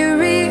make it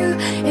real,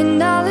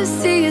 and all I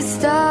see is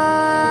stars.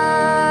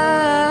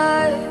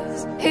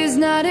 It's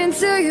not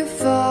until you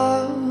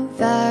fall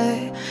that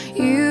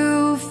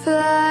you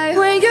fly.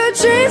 When your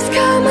dreams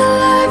come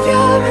alive,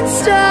 you're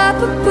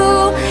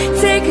unstoppable.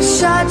 Take a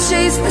shot,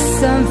 chase the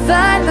sun,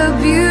 find the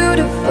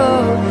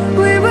beautiful.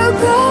 We will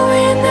glow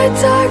in the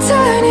dark,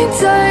 turning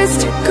dust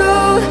to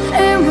gold,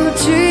 and we'll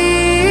dream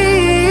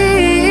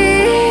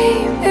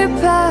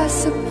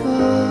impossible.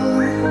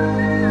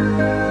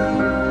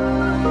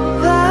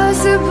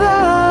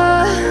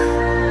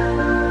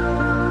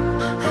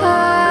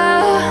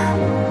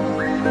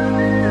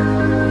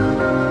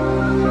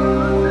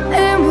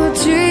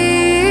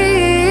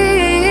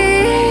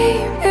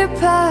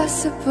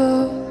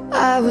 Possible.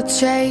 I will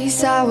chase,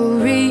 I will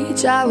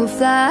reach, I will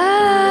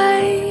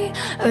fly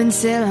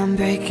until I'm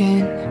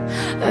breaking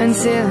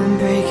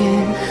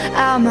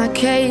out my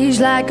cage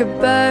like a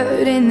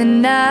bird in the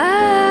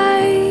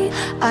night.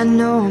 I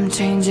know I'm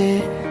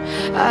changing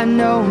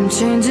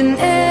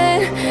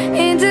it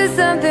into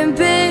something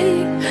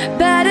big,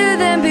 better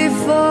than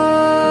before.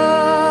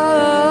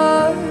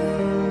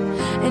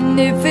 And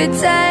if it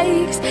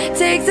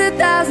takes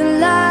 1,000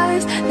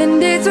 lives,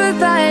 then it's worth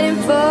fighting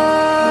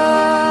for.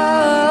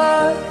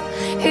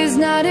 It's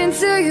not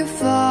until you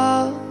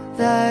fall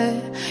that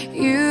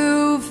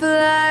you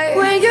fly.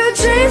 When your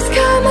dreams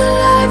come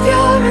alive,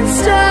 you're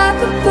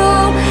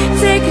unstoppable.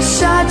 Take a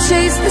shot,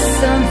 chase the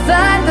sun,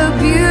 find the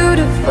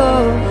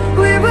beautiful.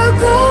 We will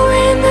glow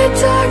in the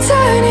dark,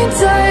 turning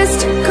dust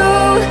to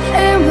gold,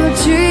 and we'll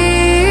dream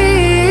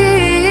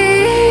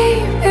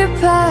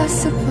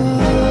impossible.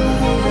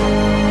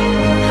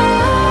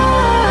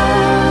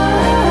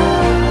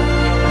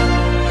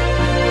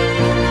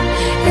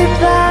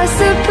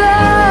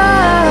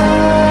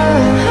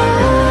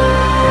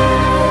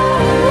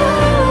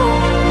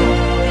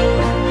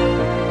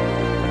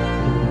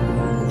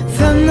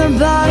 From the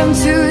bottom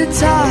to the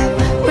top,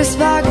 we're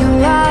sparking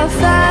wild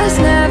fast.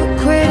 Never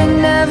quit and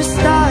never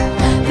stop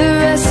the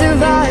rest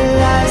of our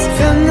lives.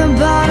 From the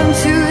bottom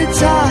to the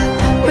top,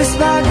 we're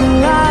sparking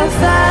wild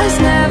fast.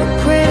 Never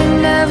quit and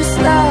never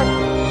stop.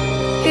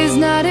 It's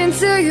not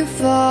until you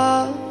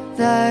fall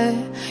that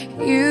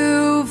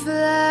you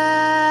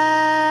fly.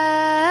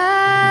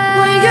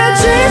 When your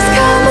dreams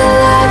come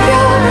alive,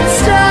 you're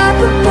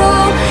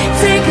unstoppable.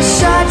 Take a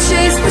shot,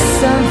 chase the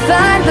sun,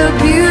 find the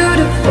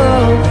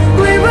beautiful.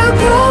 We will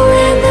glow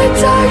in the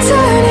dark,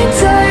 turning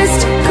dust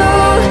to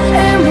gold,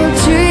 and we'll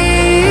dream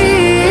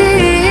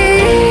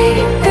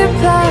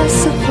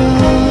impossible.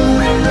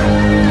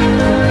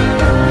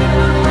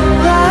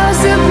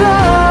 Possible.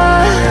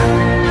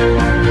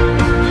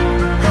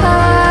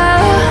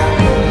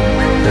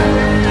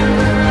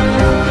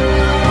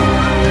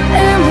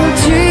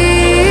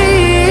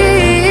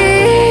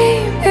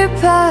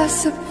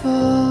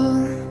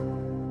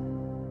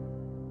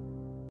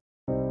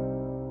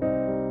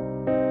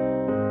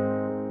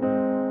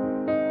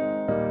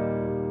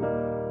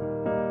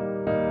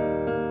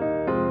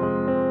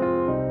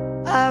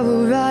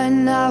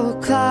 run, I will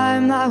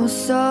climb, I will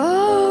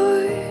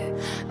soar.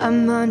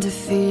 I'm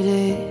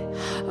undefeated,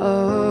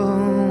 oh.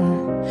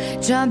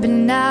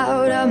 Jumping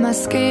out of my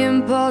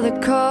skin, pull the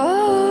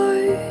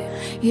cord.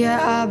 Yeah,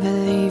 I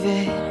believe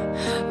it.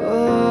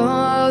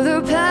 Oh,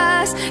 the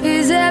past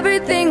is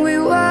everything we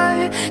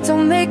were.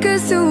 Don't make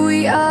us who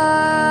we are.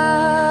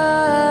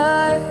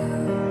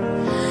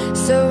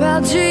 So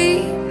I'll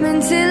dream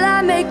until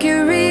I make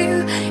it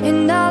real,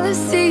 and all I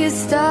see is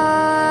stars.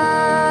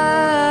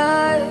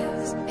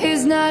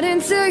 It's not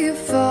until you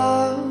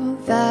fall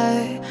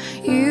that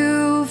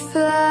you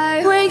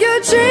fly. When your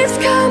dreams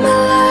come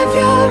alive,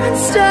 you're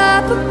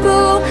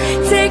unstoppable.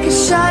 Take a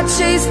shot,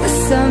 chase the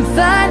sun,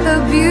 find the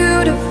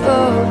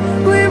beautiful.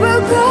 We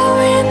will glow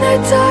in the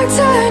dark,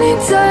 turning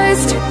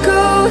dust to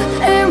gold,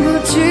 and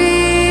we'll dream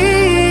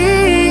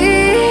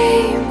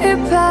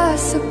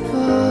impossible.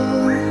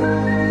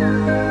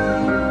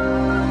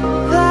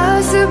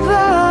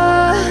 Possible.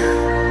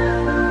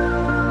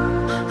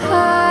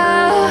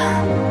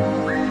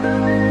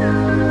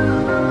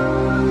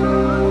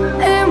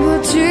 And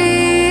we'll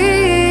dream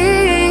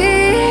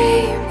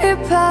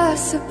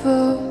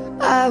impossible.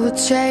 I will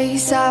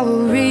chase, I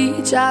will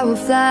reach, I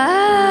will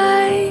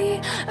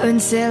fly,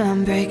 until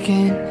I'm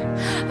breaking,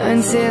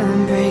 until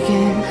I'm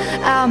breaking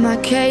out my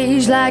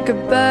cage like a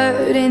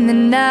bird in the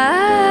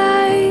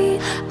night.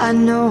 I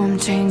know I'm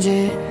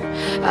changing,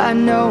 I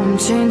know I'm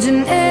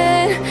changing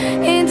it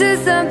into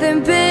something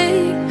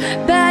big,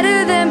 better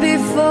than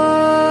before.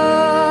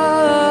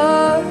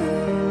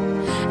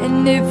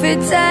 And if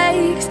it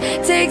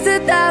takes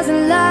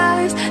 1,000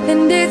 lives,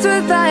 then it's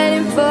worth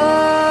fighting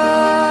for.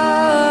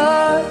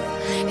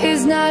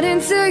 It's not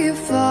until you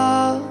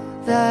fall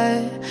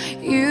that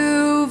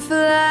you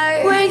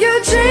fly. When your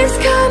dreams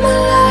come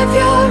alive,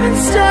 you're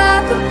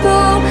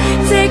unstoppable.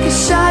 Take a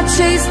shot,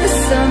 chase the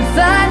sun,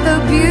 find the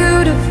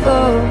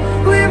beautiful.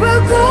 We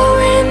will glow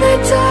in the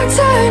dark,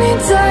 turning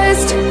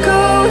dust to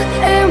gold,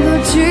 and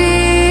we'll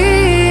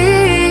dream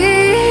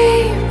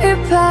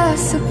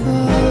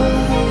impossible.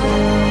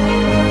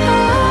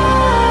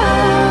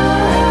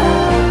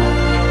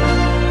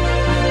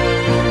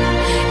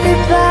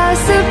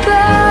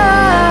 Impossible.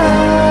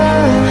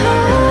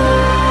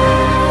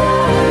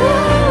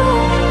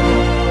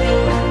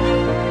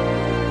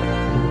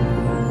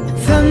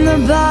 From the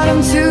bottom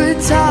to the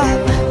top,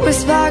 we're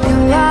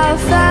sparking wild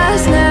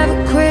fast. Never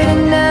quit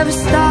and never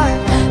stop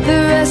the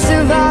rest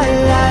of our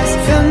lives.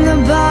 From the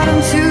bottom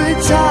to the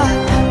top,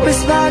 we're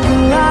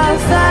sparking wild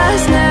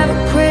fast. Never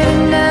quit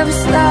and never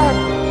stop.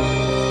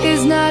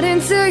 It's not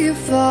until you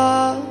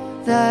fall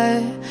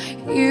that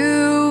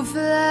you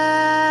fly.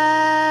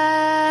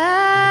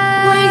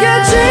 When your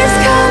dreams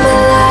come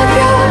alive,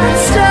 you're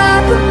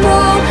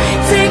unstoppable.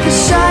 Take a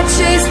shot,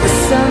 chase the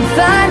sun,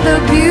 find the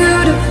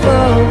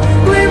beautiful.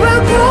 We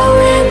will glow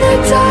in the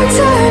dark,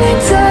 turning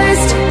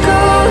dust to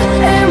gold,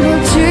 and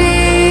we'll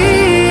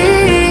dream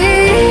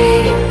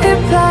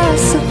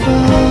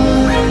impossible.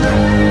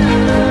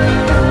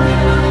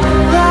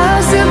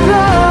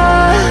 Possible.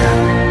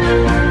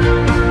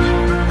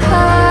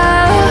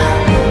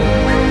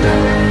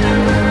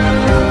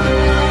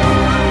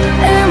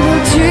 And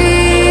we'll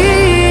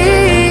dream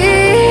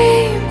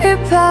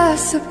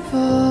impossible.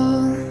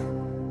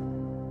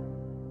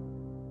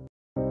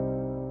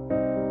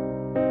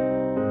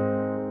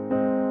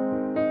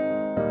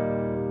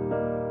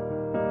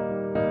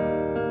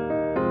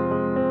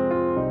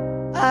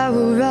 I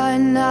will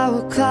run, I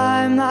will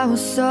climb, I will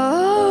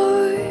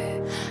soar.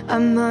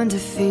 I'm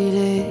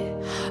undefeated,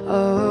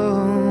 oh.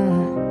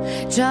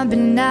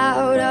 Jumping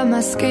out of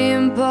my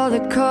skin, pull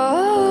the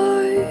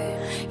cord.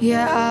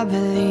 Yeah, I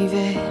believe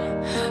it.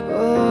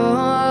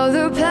 Oh,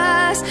 the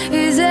past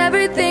is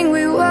everything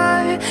we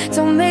were.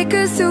 Don't make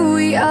us who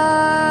we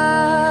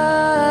are.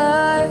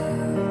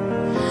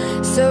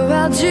 So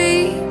I'll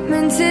dream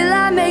until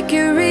I make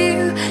it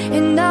real,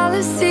 and all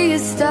I see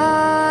is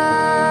stars.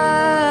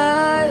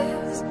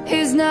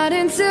 It's not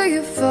until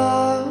you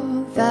fall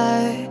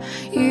that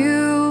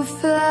you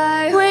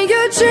fly. When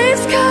your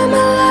dreams come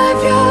alive,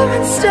 you're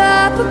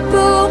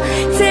unstoppable.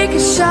 Take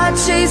a shot,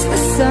 chase the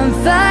sun,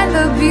 find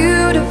the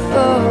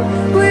beautiful.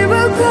 We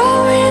will glow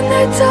in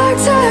the dark,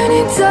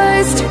 turning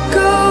dust to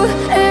gold,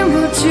 and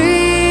we'll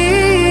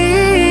dream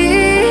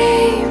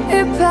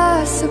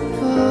impossible.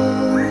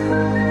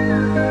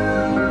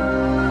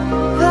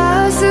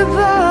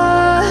 Possible.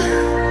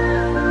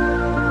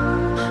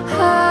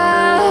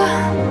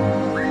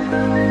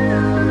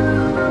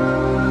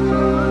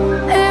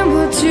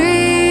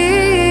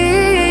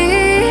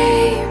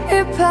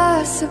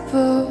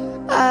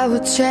 I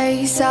will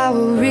chase, I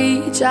will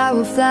reach, I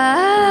will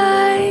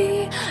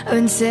fly,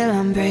 until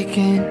I'm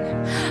breaking,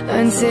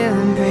 until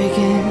I'm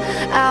breaking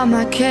out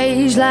my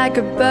cage like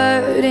a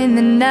bird in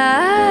the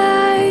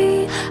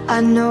night. I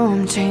know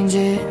I'm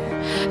changing,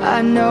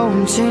 I know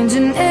I'm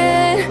changing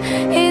it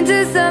into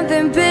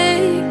something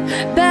big,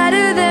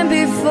 better than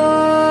before.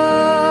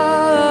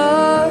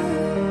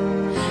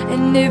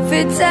 And if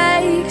it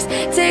takes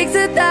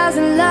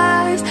 1,000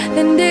 lives,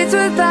 then it's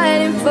worth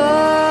fighting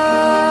for.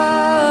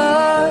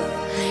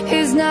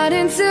 It's not not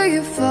until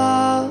you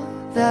fall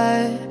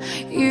that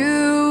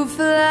you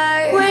fly.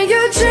 When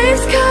your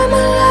dreams come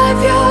alive,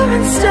 you're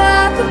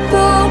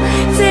unstoppable.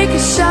 Take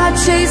a shot,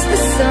 chase the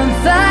sun,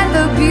 find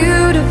the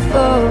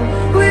beautiful.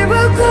 We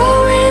will glow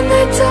in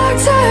the dark,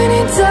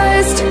 turning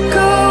dust to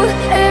gold,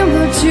 and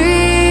we'll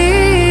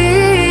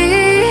dream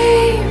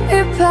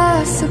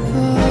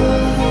impossible.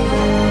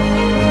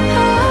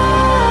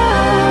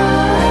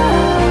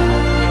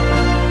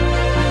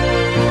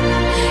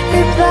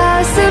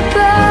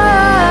 Impossible.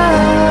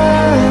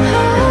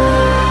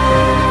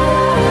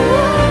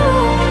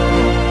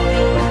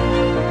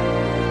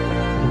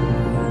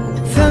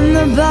 From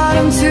the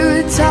bottom to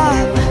the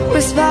top,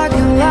 we're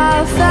sparking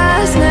wild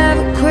fast.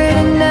 Never quit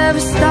and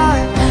never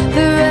stop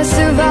the rest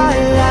of our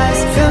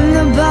lives. From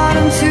the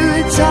bottom to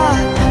the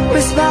top,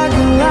 we're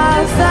sparking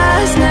wild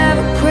fast.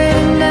 Never quit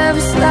and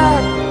never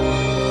stop.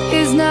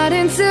 It's not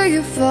until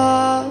you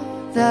fall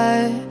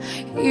that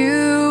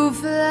you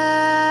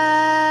fly.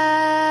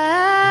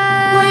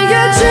 When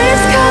your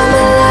dreams come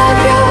alive,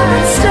 you're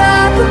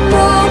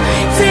unstoppable.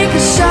 Take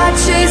a shot,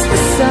 chase the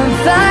sun,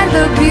 find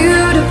the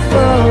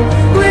beautiful.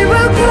 We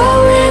will grow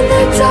in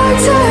the dark,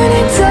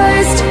 turning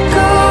dust to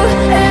gold,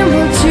 and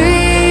we'll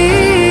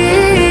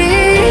dream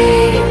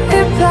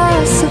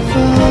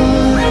impossible.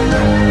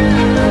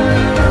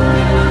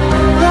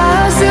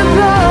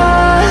 Possible.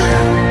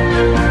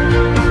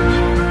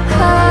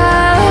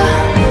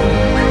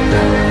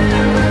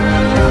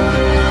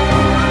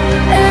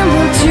 And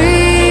we'll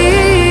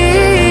dream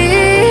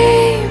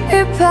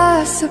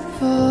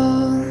impossible.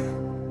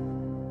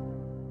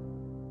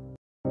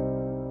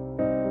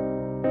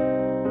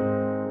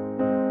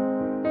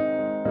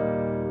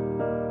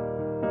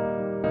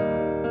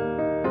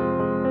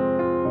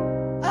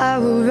 I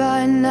will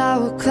run, I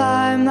will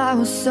climb, I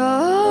will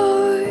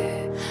soar.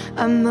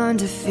 I'm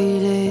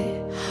undefeated,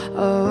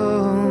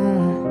 oh.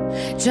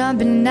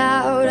 Jumping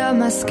out of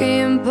my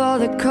skin, pull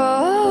the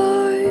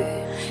cord.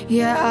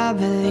 Yeah, I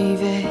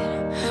believe it.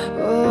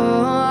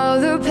 Oh,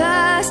 the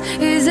past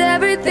is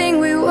everything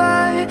we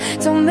were.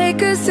 Don't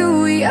make us who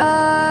we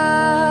are.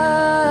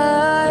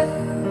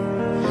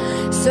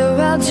 So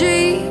I'll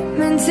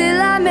dream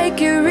until I make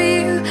it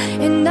real,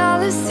 and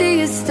all I see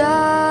is stars.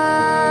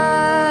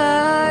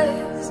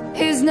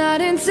 It's not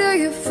until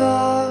you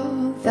fall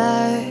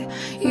that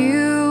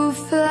you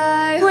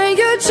fly. When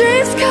your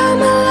dreams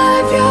come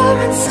alive, you're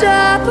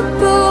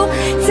unstoppable.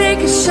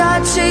 Take a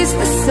shot, chase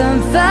the sun,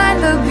 find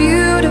the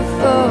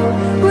beautiful.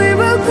 We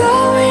will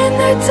glow in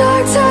the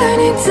dark,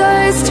 turning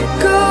dust to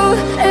gold,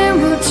 and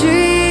we'll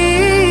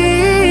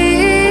dream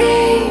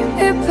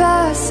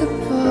impossible.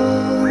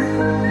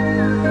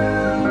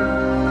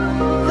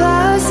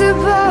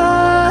 Possible.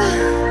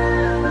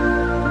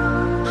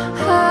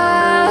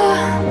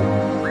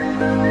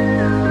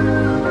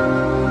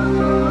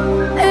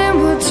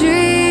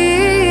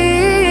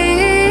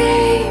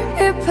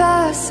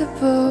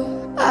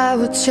 I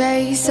will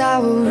chase, I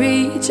will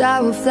reach, I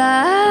will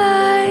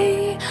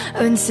fly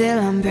until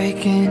I'm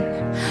breaking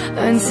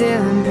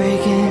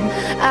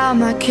out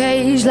my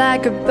cage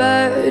like a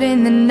bird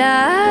in the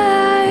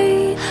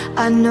night.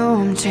 I know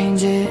I'm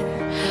changing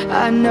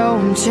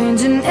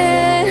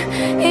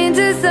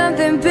into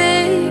something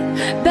big,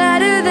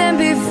 better than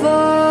before.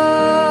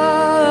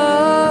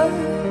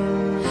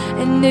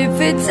 And if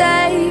it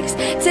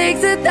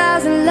takes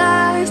 1,000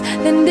 lives,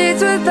 then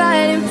it's worth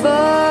fighting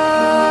for.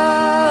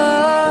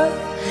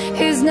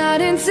 It's not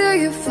until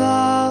you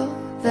fall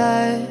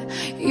that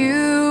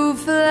you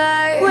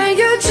fly. When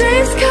your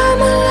dreams come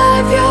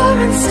alive, you're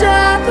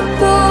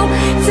unstoppable.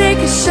 Take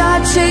a shot,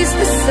 chase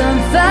the sun,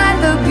 find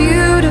the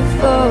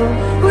beautiful.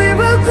 We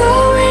will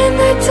glow in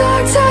the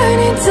dark,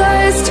 turning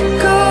dust to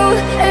gold,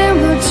 and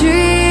we'll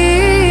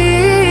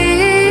dream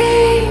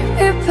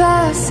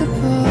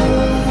impossible.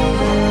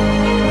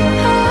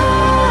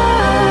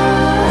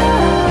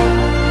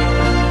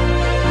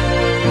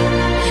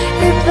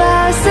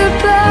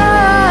 Impossible.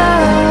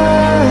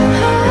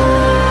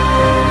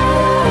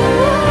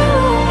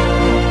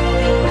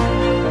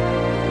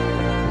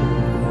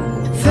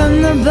 From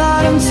the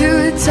bottom to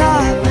the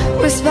top,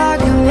 we're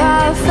sparking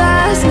wild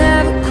fast.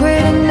 Never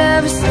quit and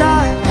never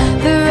stop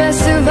the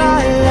rest of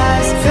our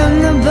lives. From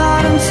the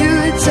bottom to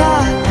the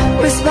top,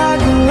 we're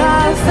sparking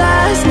wild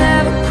fast.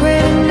 Never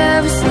quit and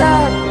never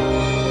stop.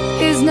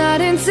 It's not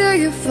until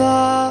you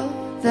fall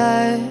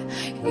that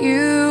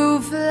you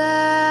fly.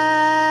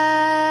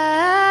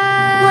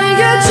 When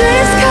your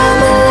dreams come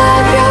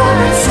alive, you're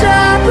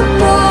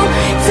unstoppable.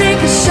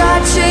 Take a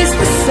shot, chase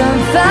the sun,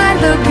 find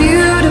the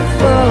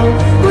beautiful.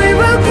 We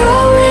will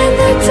grow in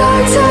the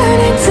dark,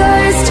 turning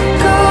dust to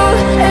gold,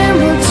 and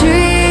we'll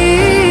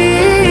dream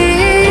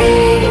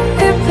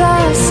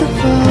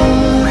impossible.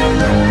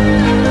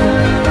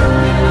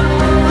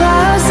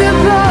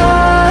 Possible.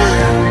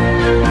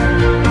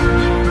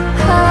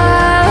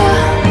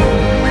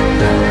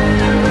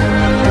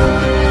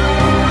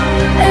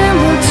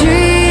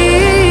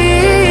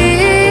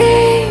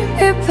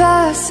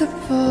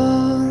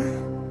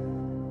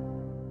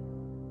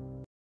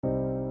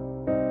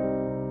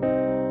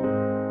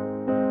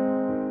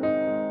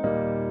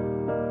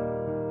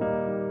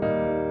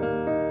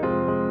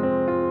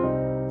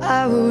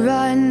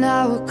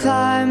 I will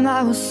climb,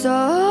 I will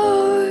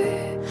soar.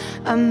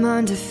 I'm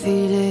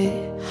undefeated,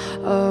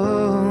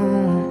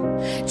 oh.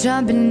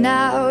 Jumping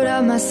out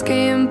of my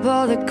skin,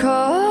 pull the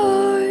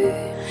cord.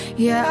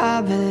 Yeah,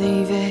 I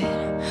believe it.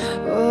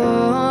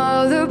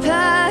 Oh, the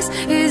past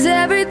is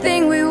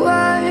everything we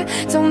were.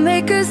 Don't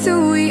make us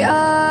who we are.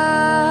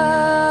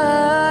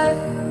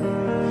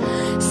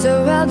 So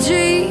I'll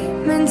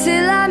dream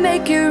until I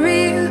make it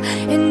real,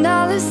 and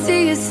all I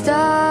see is stars.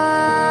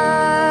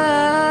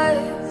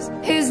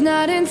 It's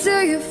not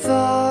until you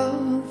fall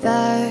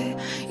that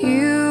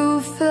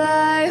you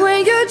fly.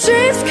 When your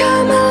dreams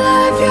come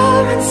alive,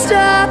 you're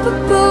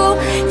unstoppable.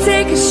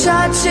 Take a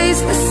shot,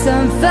 chase the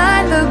sun,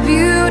 find the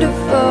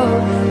beautiful.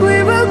 We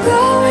will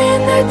glow in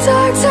the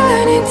dark,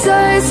 turning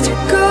dust to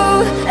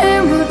gold,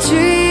 and we'll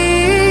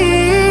dream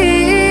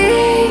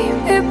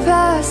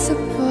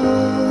impossible.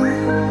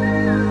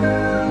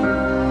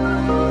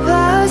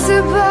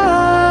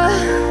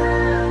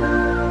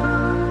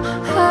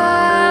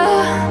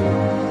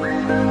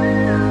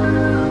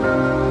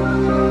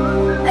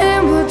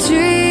 And we'll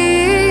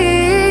dream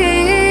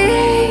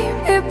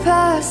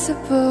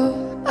impossible.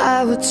 I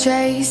will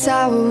chase, I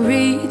will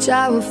reach,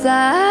 I will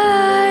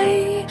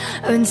fly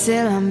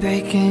until I'm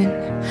breaking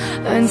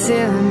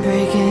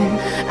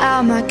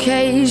out my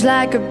cage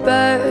like a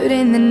bird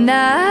in the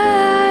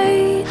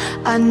night.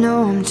 I know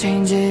I'm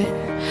changing,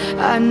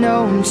 I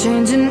know I'm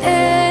changing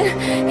it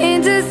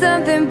into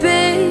something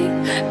big,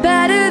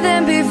 better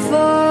than before.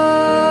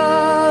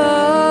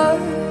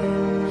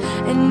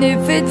 And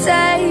if it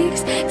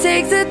takes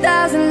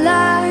 1,000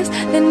 lives,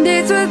 then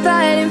it's worth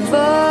fighting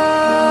for.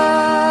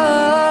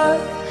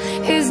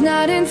 It's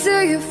not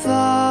until you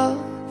fall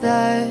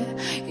that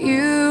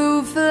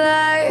you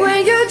fly.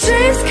 When your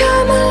dreams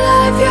come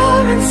alive,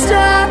 you're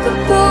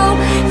unstoppable.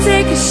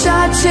 Take a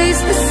shot,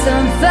 chase the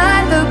sun,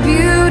 find the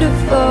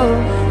beautiful.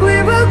 We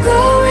will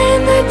go in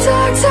the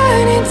dark,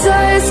 turning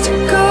dust to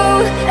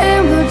gold,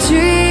 and we'll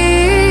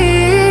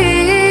dream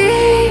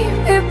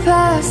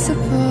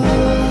impossible.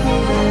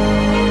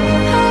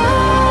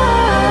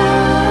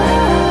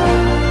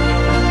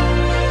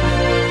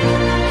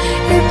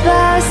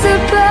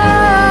 Impossible.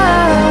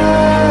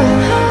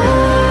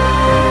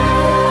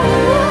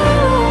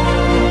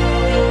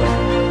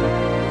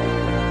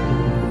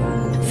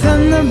 From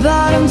the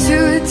bottom to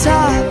the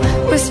top,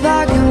 we're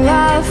sparking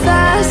wild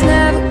fast.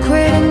 Never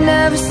quit and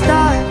never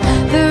stop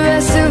the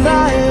rest of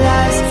our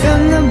lives.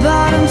 From the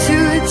bottom to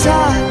the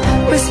top,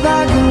 we're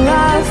sparking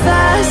wild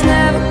fast.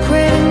 Never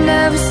quit and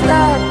never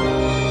stop.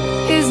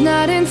 It's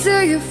not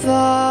until you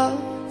fall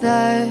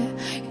that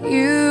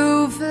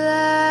you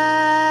fly.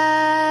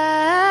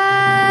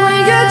 When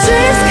your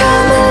dreams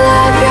come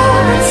alive,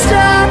 you're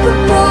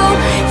unstoppable.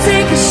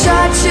 Take a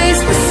shot,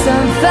 chase the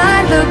sun,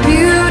 find the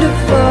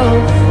beautiful.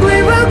 We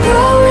will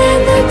grow in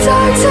the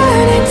dark,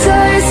 turning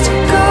dust to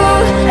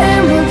gold,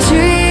 and we'll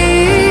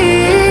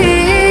dream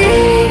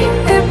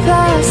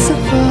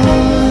impossible.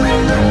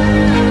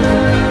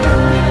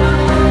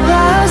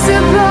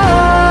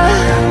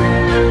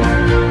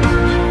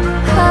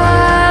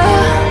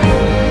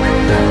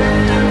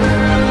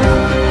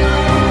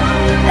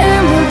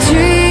 And we'll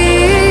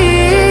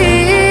dream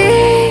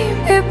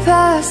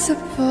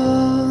impossible.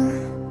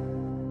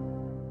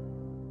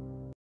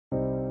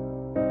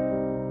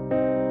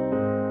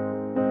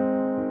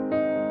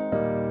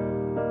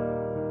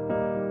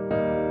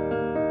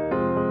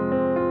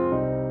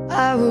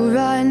 I will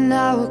run, I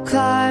will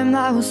climb,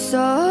 I will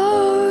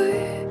soar.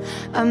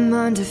 I'm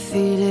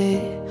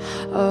undefeated,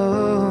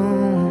 oh.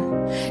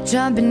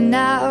 Jumping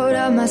out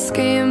of my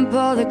skin,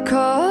 pull the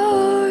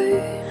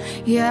cord.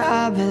 Yeah,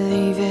 I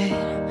believe it.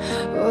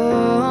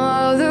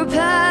 Oh, the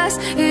past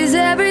is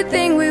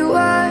everything we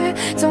were.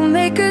 Don't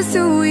make us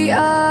who we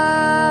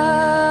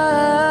are.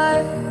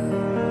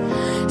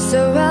 So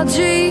I'll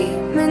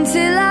dream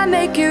until I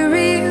make it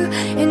real,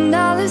 and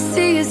all I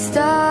see is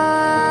stars.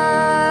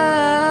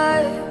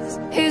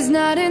 It's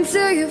not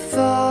until you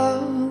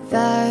fall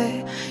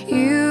that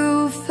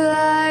you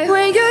fly.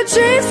 When your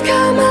dreams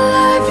come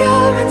alive,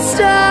 you're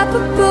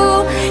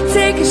unstoppable.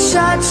 Take a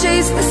shot,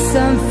 chase the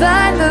sun,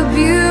 find the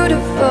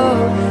beautiful.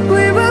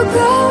 We will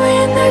glow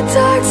in the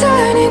dark,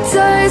 turning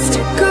dust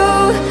to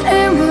gold,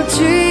 and we'll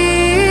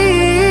dream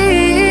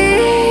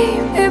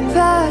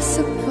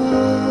impossible.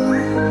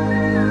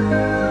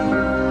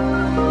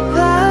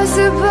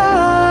 Possible.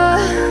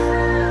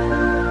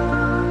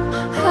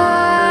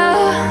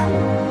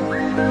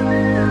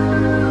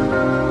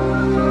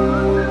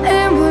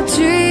 And we'll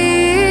dream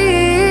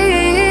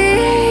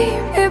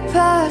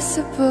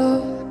impossible.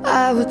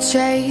 I will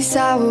chase,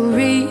 I will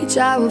reach,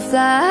 I will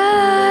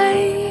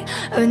fly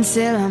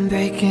until I'm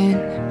breaking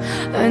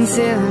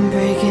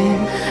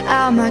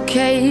out my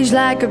cage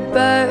like a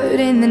bird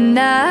in the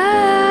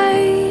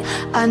night.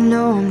 I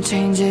know I'm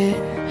changing,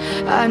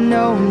 I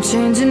know I'm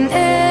changing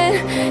it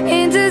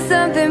into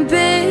something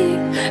big,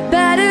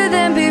 better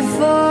than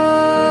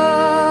before.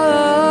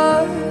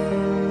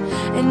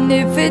 And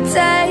if it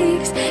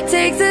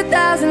takes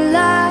 1,000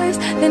 lives,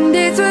 then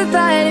it's worth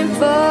fighting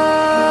for.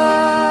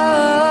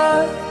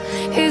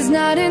 It's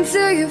not not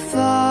until you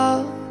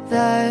fall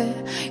that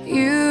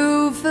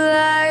you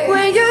fly.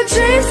 When your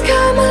dreams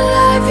come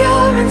alive,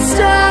 you're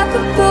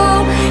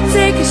unstoppable.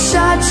 Take a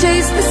shot,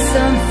 chase the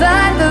sun,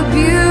 find the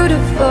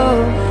beautiful.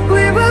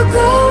 We will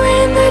glow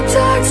in the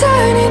dark,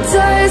 turning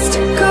dust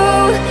to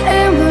gold,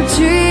 and we'll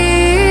dream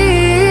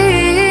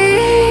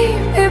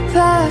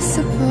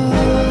impossible.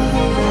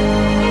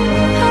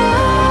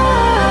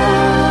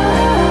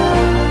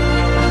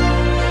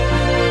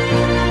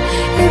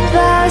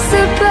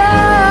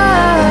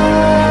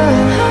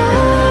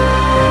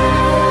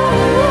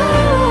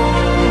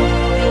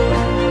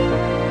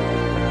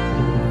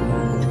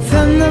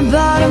 From the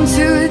bottom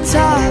to the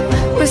top,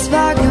 we're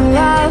sparking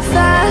wild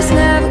fast.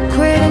 Never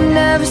quit and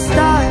never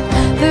stop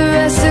the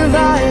rest of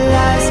our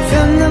lives.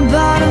 From the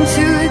bottom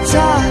to the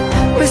top,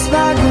 we're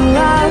sparking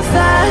wild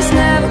fast.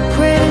 Never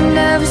quit and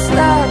never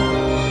stop.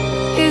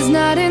 It's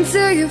not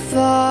until you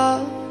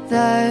fall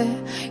that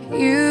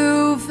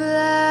you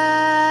fly.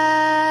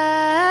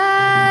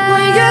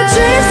 When your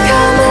dreams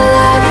come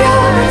alive,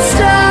 you're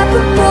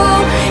unstoppable.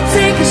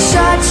 Take a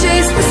shot,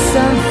 chase the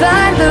sun,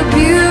 find the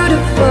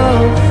beautiful.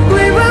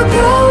 We will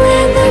glow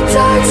in the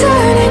dark,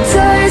 turning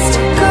dust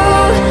to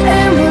gold,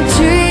 and we'll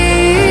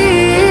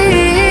dream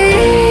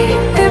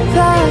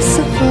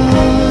impossible.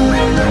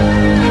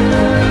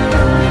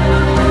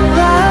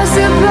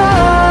 Possible.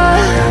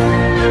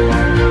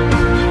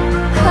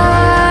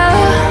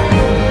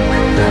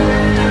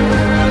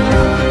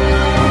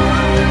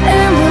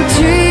 And we'll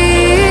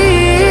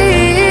dream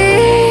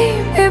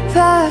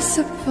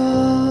impossible.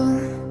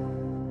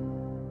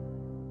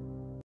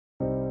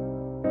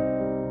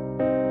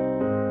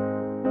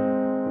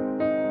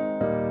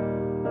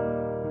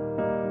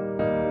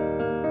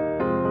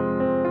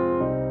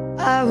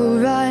 I will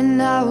run,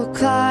 I will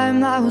climb,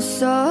 I will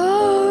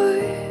soar.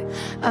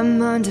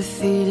 I'm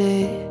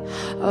undefeated,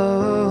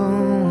 oh.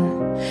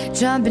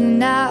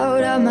 Jumping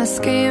out of my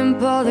skin,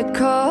 pull the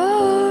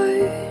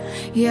cord.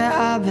 Yeah,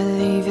 I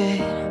believe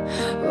it.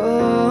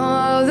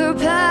 Oh, the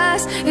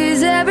past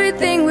is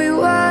everything we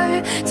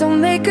were. Don't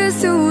make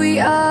us who we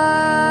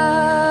are.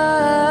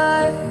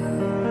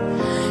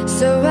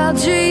 So I'll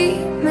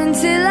dream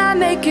until I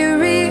make it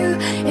real,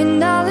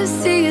 and all I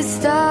see is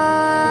stars.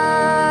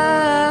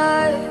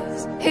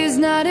 It's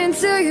not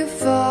until you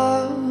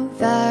fall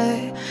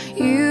that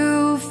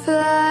you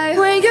fly.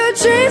 When your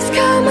dreams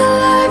come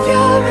alive,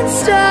 you're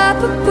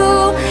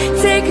unstoppable.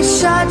 Take a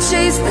shot,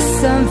 chase the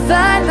sun,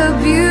 find the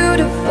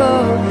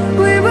beautiful.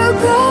 We will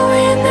glow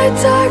in the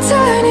dark,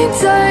 turning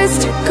dust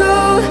to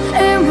gold,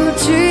 and we'll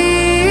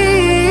dream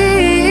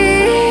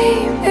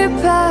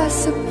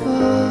impossible.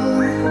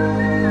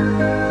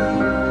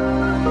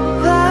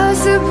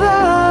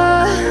 Possible.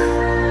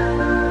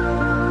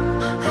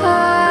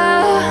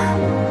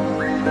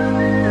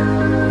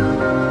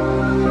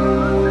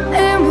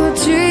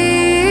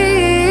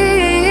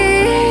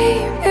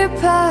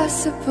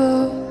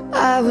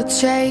 I will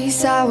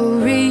chase, I will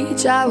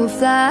reach, I will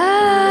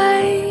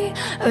fly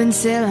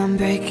until I'm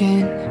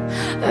breaking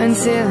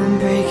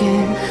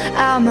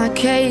out my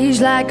cage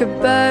like a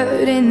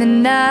bird in the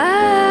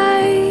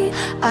night.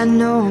 I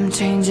know I'm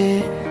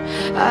changing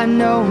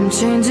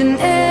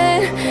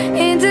it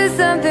into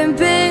something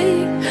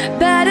big,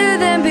 better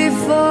than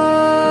before.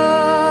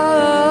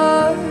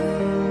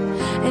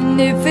 And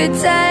if it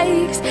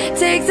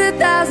takes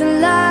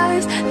 1,000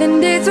 lives,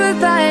 then it's worth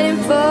fighting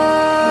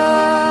for.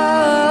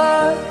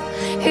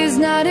 It's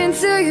not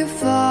until you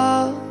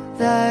fall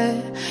that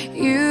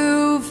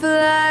you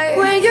fly.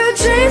 When your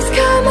dreams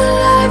come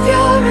alive,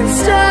 you're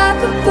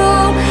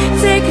unstoppable.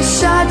 Take a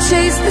shot,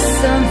 chase the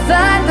sun,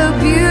 find the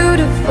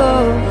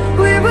beautiful.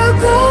 We will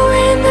glow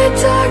in the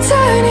dark,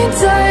 turning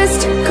dust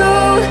to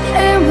gold,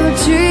 and we'll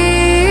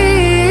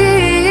dream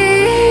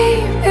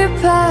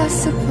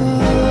impossible.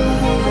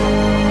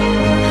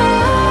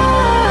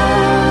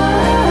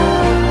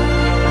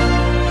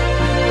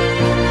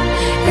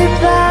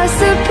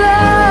 Impossible.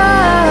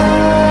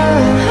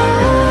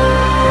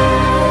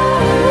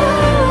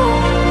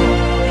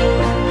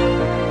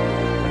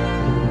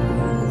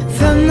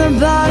 From the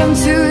bottom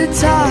to the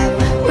top,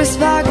 we're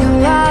sparking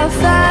wild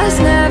fast.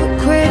 Never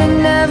quit and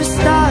never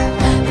stop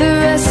the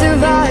rest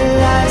of our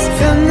lives.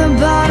 From the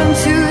bottom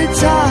to the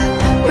top,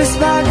 we're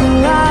sparking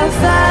wild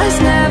fast.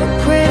 Never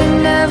quit and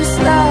never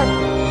stop.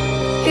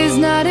 It's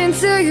not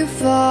until you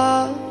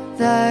fall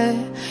that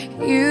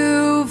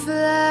you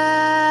fly.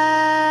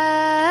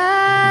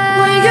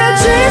 When your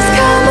dreams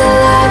come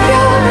alive,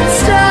 you're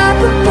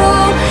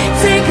unstoppable.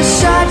 Take a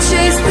shot,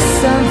 chase the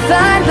sun,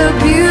 find the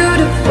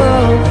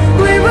beautiful.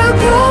 We will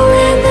glow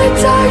in the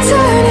dark,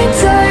 turning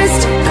dust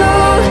to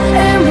gold,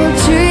 and we'll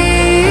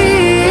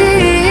dream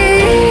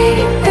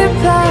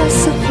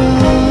impossible.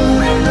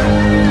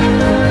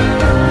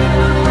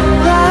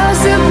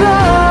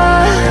 Possible.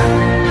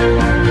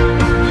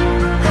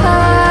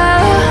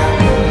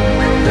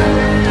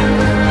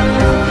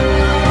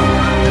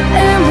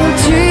 And we'll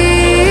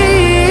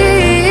dream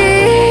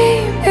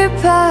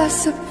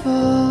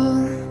impossible.